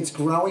 If it's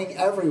growing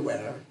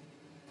everywhere,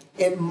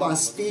 it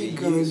must be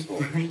good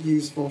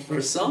useful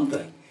for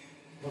something.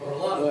 Or a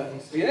lot of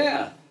things.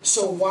 Yeah.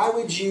 So why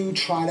would you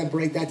try to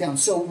break that down?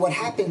 So what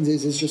happens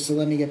is just to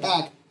let me get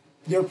back,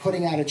 you're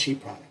putting out a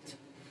cheap product.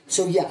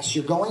 So yes,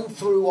 you're going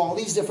through all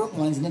these different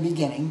ones in the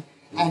beginning,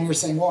 and you're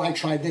saying, well, I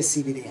tried this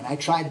CBD, and I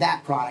tried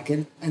that product,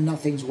 and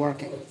nothing's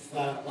working. It's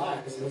not a lie,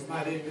 because it's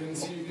not even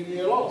CBD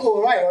at all.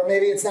 Oh, right, or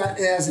maybe it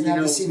hasn't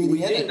have the CBD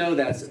we in didn't it. know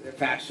that's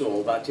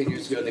factual. About 10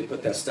 years ago, they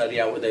put that study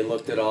out where they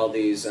looked at all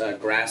these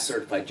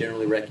GRAS-certified,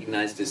 generally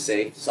recognized as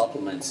safe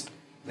supplements.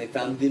 And they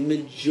found the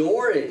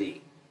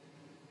majority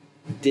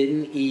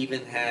didn't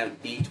even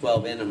have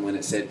B12 in them when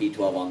it said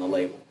B12 on the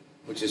label,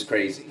 which is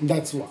crazy.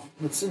 It's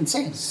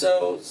insane.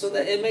 So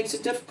that it makes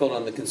it difficult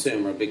on the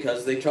consumer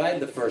because they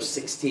tried the first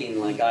 16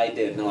 like I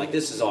did, and they're like,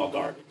 this is all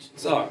garbage.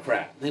 It's all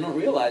crap. They don't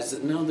realize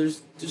that, no,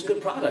 there's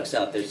good products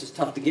out there. It's just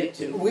tough to get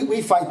to.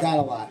 We fight that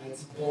a lot.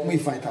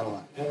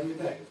 Every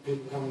day.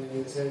 People coming in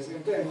and say the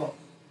same thing.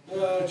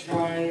 Well,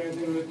 trying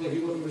everything, like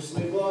you're looking for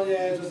sleep. Well,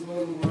 yeah, it just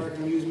doesn't work.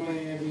 I'm using my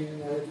Ambien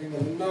and everything.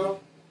 And no,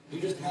 you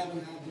just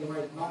haven't had the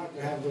right product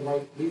to have the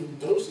right even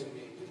dosing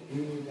maybe that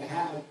you need to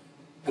have.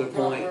 Good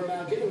point. Proper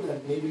amount given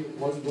that maybe it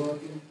was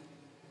working,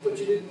 but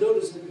you didn't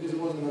notice it because it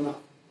wasn't enough.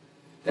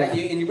 And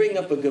you bring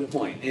up a good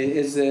point,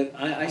 is that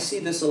I see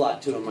this a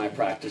lot too in my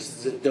practice,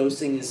 is that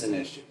dosing is an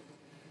issue.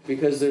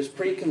 Because there's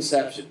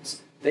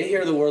preconceptions. They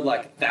hear the word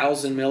like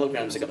 1,000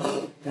 milligrams, they go,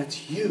 oh, that's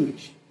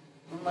huge.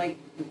 I'm like,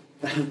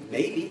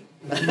 maybe.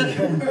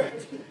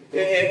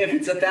 If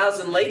it's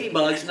 1,000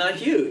 ladybugs, not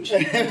huge.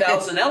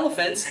 1,000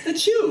 elephants,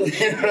 that's huge.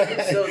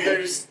 So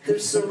there's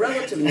some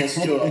relativeness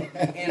to it.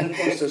 And of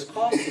course there's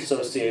cost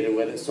associated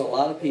with it. So a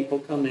lot of people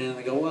come in and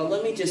they go, well,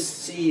 let me just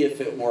see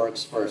if it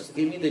works first.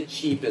 Give me the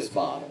cheapest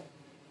bottle.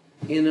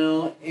 And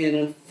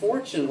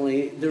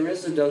unfortunately, there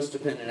is a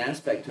dose-dependent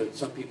aspect to it.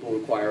 Some people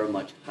require a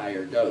much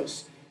higher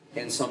dose.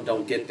 And some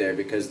don't get there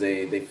because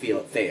they feel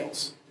it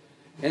fails.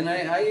 And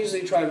I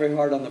usually try very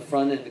hard on the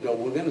front end to go,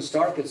 we're going to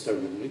start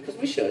conservatively, because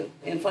we should,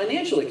 and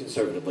financially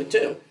conservatively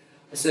too.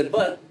 I said,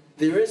 but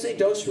there is a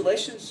dose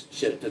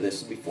relationship to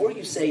this. And before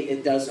you say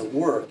it doesn't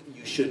work,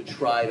 you should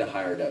try the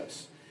higher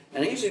dose.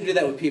 And I usually do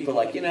that with people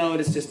like,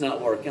 it's just not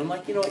working. I'm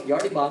like, you know what, you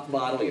already bought the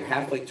bottle, you're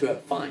halfway through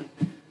it, fine.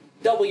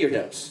 Double your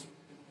dose.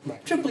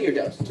 Right. Triple your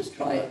dose. Just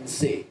try it and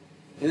see.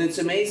 And it's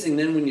amazing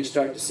then when you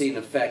start to see an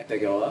effect, they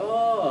go,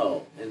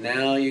 oh, and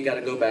now you got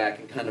to go back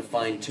and kind of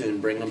fine tune,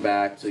 bring them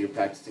back so you're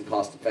practicing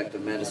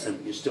cost-effective medicine,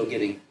 but you're still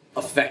getting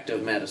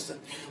effective medicine.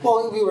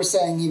 Well, we were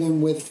saying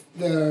even with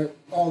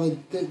all the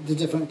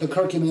different, the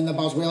curcumin, the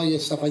boswellia,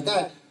 stuff like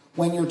that,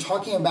 when you're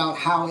talking about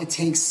how it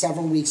takes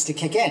several weeks to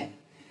kick in.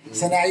 Mm-hmm.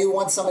 So now you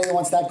want somebody who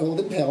wants that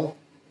golden pill,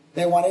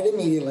 they want it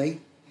immediately,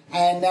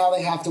 and now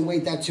they have to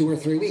wait that 2 or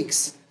 3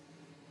 weeks.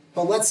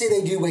 But let's say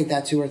they do wait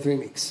that 2 or 3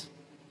 weeks.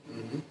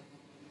 Mm-hmm.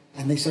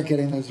 And they start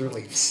getting those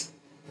reliefs.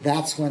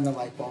 That's when the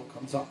light bulb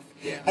comes off.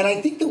 Yeah. And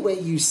I think the way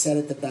you said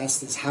it the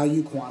best is how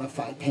you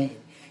quantify pain.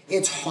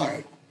 It's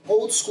hard.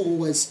 Old school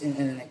was,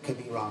 and it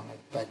could be wrong,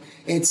 but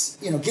it's,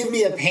 give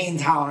me a pain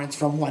tolerance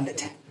from 1 to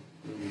 10.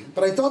 Mm-hmm.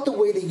 But I thought the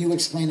way that you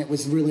explained it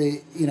was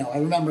really, I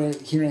remember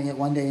hearing it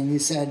one day and you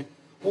said,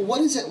 well,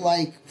 what is it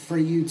like for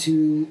you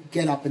to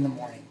get up in the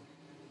morning,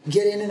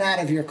 get in and out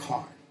of your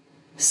car,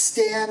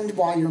 stand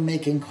while you're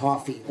making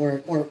coffee or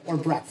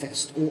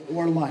breakfast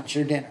or lunch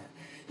or dinner?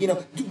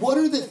 What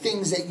are the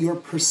things that your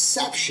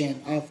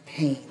perception of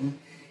pain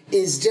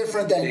is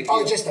different than,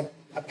 just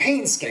a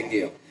pain scale? Big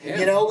deal. Yeah.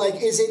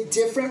 Is it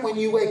different when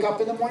you wake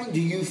up in the morning?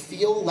 Do you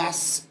feel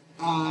less,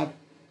 do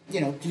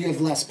you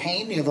have less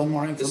pain? Do you have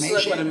more information? This is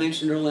like what I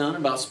mentioned early on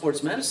about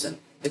sports medicine.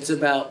 It's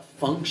about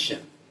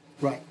function.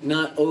 Right.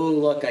 Not,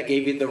 look, I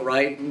gave you the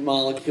right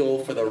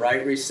molecule for the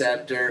right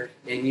receptor,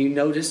 and you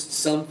noticed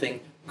something.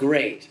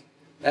 Great.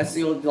 That's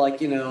the old,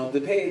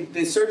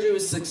 the surgery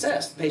was a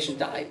success. The patient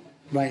died.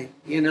 Right.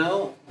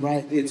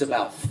 Right. It's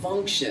about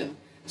function.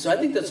 So I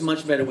think that's a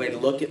much better way to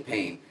look at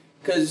pain,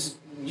 because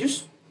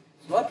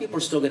a lot of people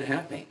are still going to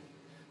have pain.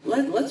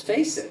 Let's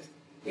face it.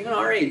 Even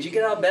our age, you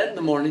get out of bed in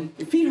the morning,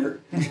 your feet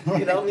hurt.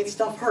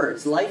 Stuff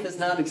hurts. Life is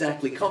not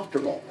exactly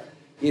comfortable.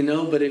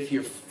 But if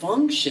you're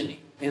functioning,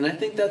 and I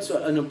think that's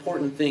an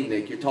important thing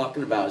that you're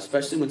talking about,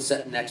 especially when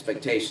setting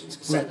expectations.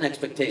 Setting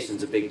expectations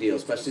is a big deal,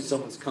 especially if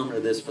someone's coming to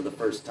this for the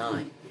first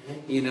time.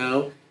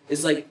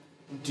 It's like,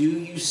 do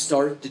you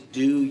start to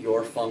do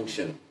your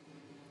function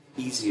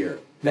easier,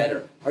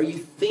 better? Are you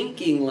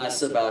thinking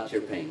less about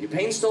your pain? Your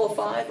pain's still a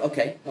 5?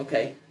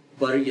 Okay.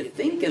 But are you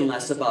thinking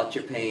less about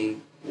your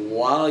pain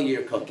while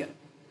you're cooking?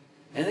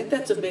 And I think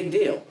that's a big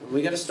deal. And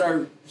we got to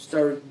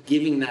start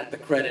giving that the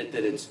credit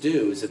that it's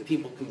due, is that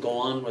people can go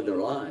on with their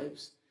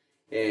lives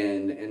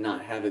and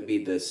not have it be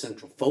the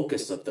central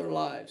focus of their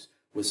lives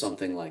with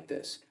something like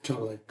this.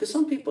 Totally. Because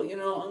some people,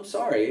 I'm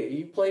sorry,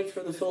 you played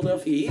for the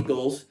Philadelphia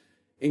Eagles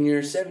and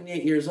you're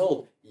 78 years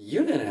old,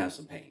 you're going to have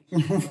some pain.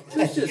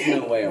 There's just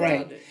no way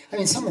around it. I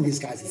mean, some of these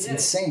guys, it's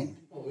insane.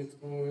 Well,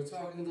 when we were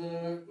talking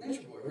to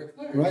Nature Boy, Rick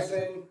Flair, right. He was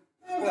saying,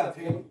 I don't have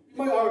pain. You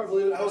might hardly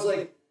believe it. I was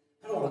like,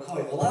 I don't want to call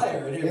you a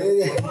liar. And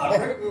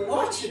Rick, we're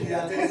watching you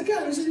out there. This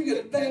guy, you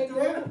get banged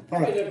around.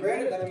 Right. And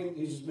granted,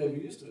 he's just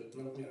maybe used to it.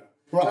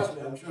 Right. Trust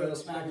me, I'm sure he'll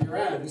smack you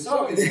around if he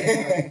saw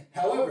me.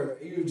 However,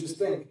 you just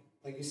think,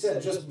 like you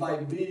said, just by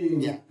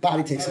being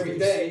body takes every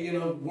day,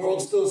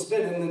 world's still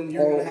spinning, and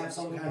you're going to have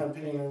some kind of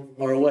pain.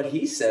 Or what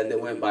he said that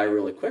went by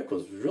really quick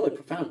was really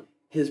profound.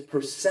 His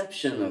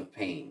perception of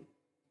pain.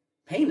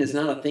 Pain is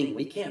not a thing.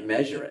 We can't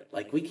measure it.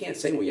 Like, we can't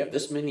say, well, you have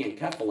this many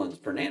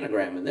enkephalins per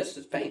nanogram and this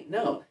is pain.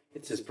 No,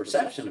 it's his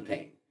perception of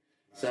pain.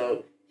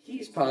 So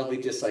he's probably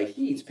just like,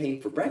 he eats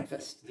pain for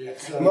breakfast. Yeah,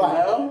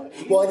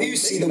 well, you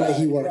see the way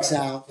he works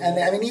out.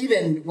 And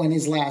even when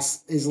his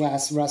last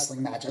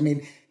wrestling match,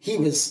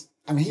 he's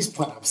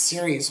putting up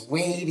serious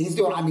weight.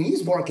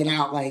 He's working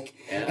out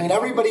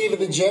everybody in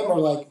the gym are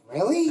like,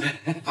 really?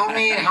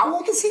 How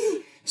old is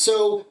he?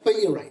 So,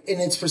 but you're right, and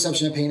it's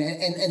perception of pain.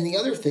 And the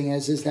other thing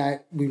is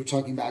that we were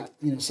talking about,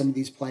 some of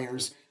these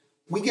players,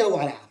 we get a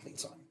lot of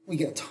athletes on. We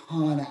get a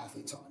ton of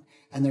athletes on.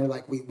 And they're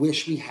like, we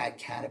wish we had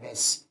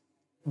cannabis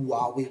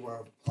while we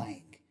were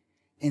playing.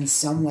 In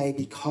some way,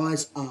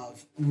 because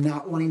of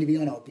not wanting to be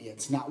on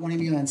opiates, not wanting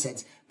to be on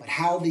NSAIDs, but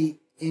how the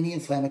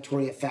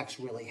anti-inflammatory effects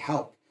really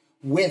help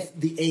with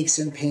the aches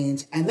and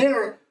pains. And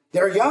they're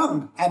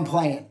young and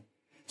playing.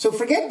 So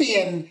forget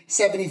being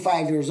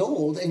 75 years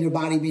old and your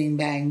body being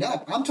banged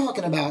up. I'm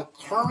talking about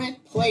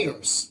current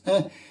players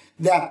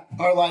that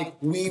are like,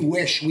 we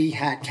wish we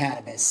had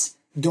cannabis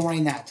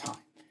during that time,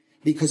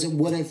 because it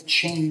would have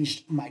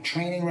changed my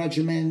training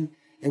regimen.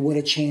 It would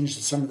have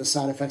changed some of the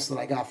side effects that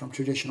I got from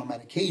traditional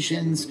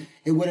medications. Mm-hmm.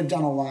 It would have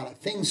done a lot of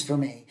things for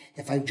me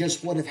if I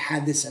just would have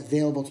had this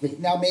available to me.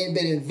 Now, it may have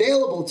been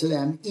available to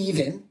them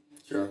even,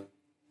 sure,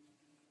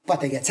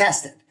 but they get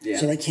tested,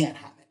 so they can't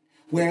have it.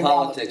 Where the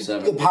politics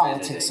of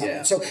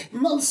it. So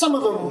some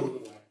of them,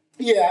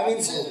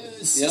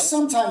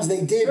 sometimes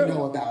they did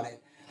know about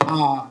it.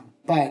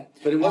 But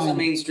it wasn't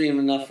mainstream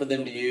enough for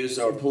them to use,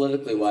 or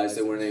politically wise,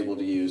 they weren't able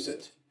to use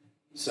it.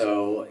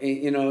 So,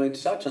 to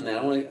touch on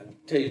that, I want to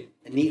tell you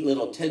a neat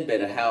little tidbit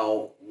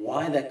of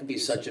why that could be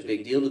such a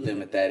big deal to them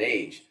at that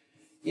age.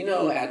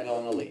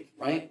 Advil and Aleve,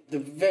 right? They're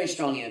very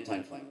strong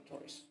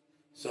anti-inflammatories.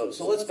 So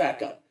let's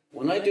back up.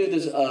 When I do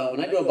this,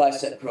 when I do a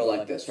bicep curl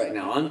like this right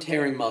now, I'm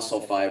tearing muscle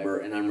fiber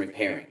and I'm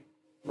repairing,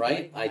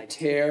 right? I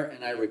tear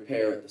and I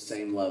repair at the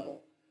same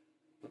level.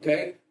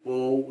 Okay?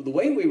 Well, the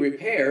way we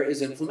repair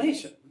is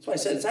inflammation. That's why I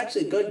said it's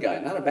actually a good guy,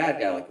 not a bad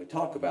guy like we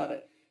talk about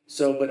it.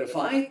 So, but if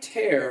I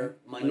tear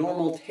my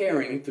normal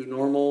tearing through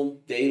normal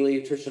daily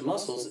attrition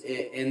muscles,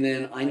 and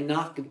then I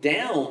knock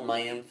down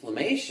my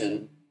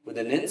inflammation with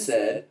an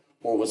NSAID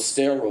or with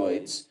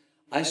steroids,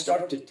 I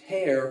start to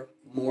tear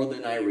more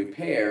than I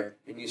repair,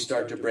 and you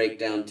start to break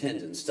down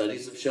tendons.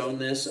 Studies have shown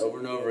this over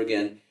and over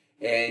again,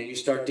 and you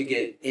start to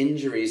get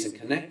injuries in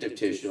connective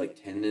tissue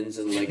like tendons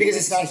and ligaments. Because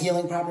it's not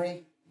healing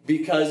properly?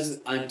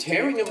 Because I'm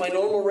tearing at my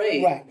normal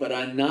rate, right. but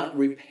I'm not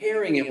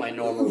repairing at my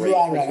normal rate.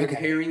 Right,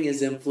 repairing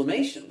is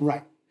inflammation.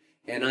 Right.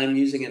 And I'm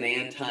using an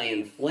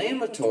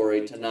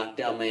anti-inflammatory to knock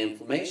down my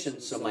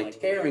inflammation, so my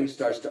tearing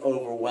starts to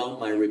overwhelm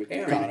my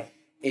repairing. Got it.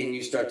 And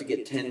you start to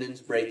get tendons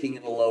breaking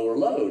at a lower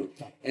load.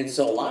 And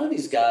so a lot of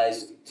these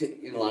guys,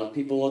 a lot of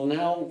people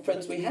now,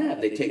 friends we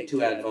have, they take 2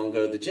 Advil and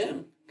go to the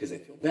gym because they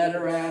feel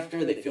better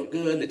after, they feel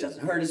good, it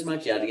doesn't hurt as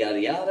much, yada, yada,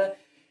 yada.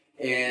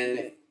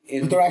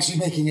 But they're actually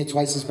making it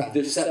twice as bad.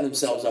 They're setting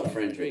themselves up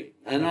for injury.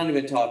 I'm not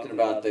even talking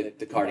about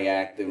the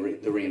cardiac, the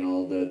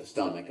renal, the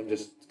stomach. I'm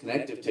just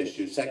connective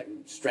tissue,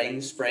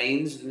 strains,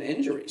 sprains, and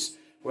injuries.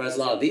 Whereas a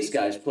lot of these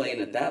guys playing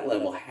at that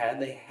level, had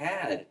they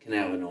had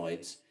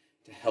cannabinoids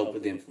to help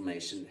with the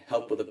inflammation,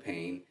 help with the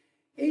pain,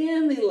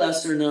 and the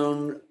lesser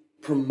known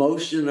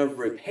promotion of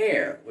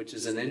repair, which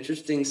is an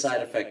interesting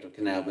side effect of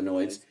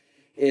cannabinoids,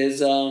 is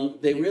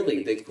they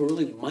really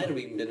might have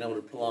even been able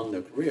to prolong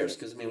their careers.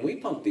 Because, I mean, we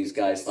pump these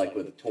guys like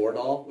with a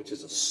Toradol, which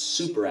is a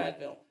super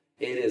Advil.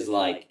 It is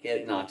like,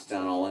 it knocks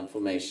down all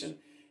inflammation.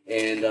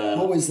 And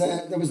what was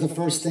that? That was the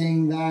first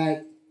thing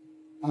that,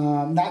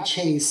 not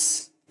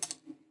Chase,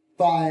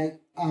 but,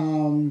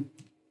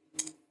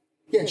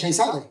 Chase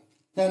Utley.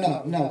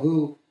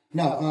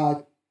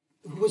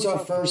 Who was our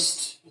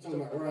first? We're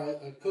talking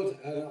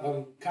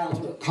about Kyle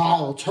Turley.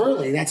 Kyle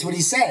Turley. That's what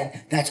he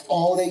said. That's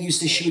all they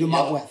used to shoot him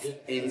up with.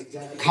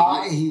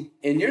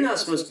 And you're not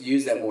supposed to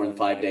use that more than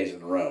 5 days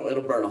in a row.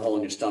 It'll burn a hole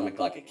in your stomach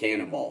like a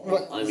cannonball.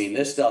 But, I mean,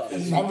 this stuff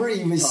is remember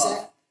he was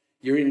tough.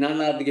 You're not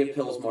allowed to give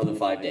pills more than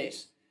 5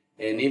 days.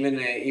 And even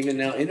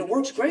now, and it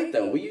works great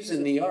though. We use it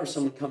in the ER.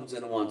 Someone comes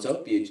in and wants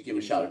opiates, you give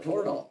them a shot of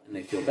Toradol, and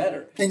they feel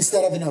better.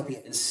 Instead of an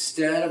opiate.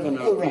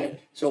 Right.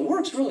 So it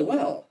works really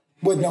well.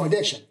 With no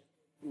addiction.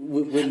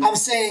 I'm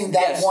saying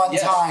that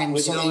time.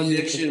 With no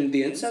addiction.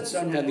 The NSAIDs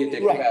don't have the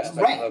addictive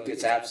aspect of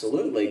opiates,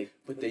 absolutely.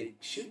 But they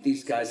shoot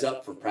these guys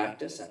up for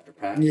practice after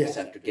practice,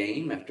 after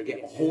game after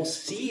game. A whole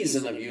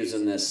season of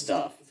using this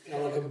stuff. It's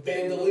kind of like a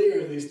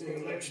bandolier, these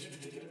things.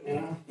 You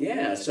know?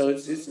 Yeah, so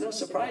it's no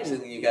surprising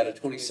that you got a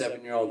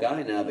 27-year-old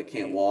guy now that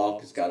can't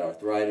walk, has got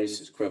arthritis,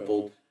 is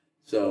crippled.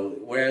 So,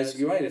 whereas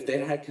you're right, if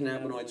they'd had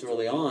cannabinoids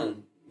early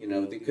on,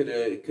 it could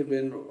have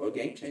been a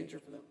game changer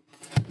for them.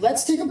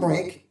 Let's take a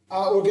break,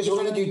 because we're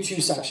going to do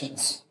 2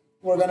 sections.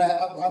 We're going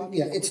to,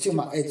 it's too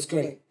much. It's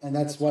great. And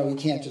that's why we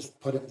can't just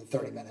put it in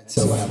 30 minutes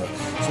or whatever.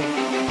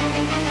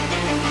 So,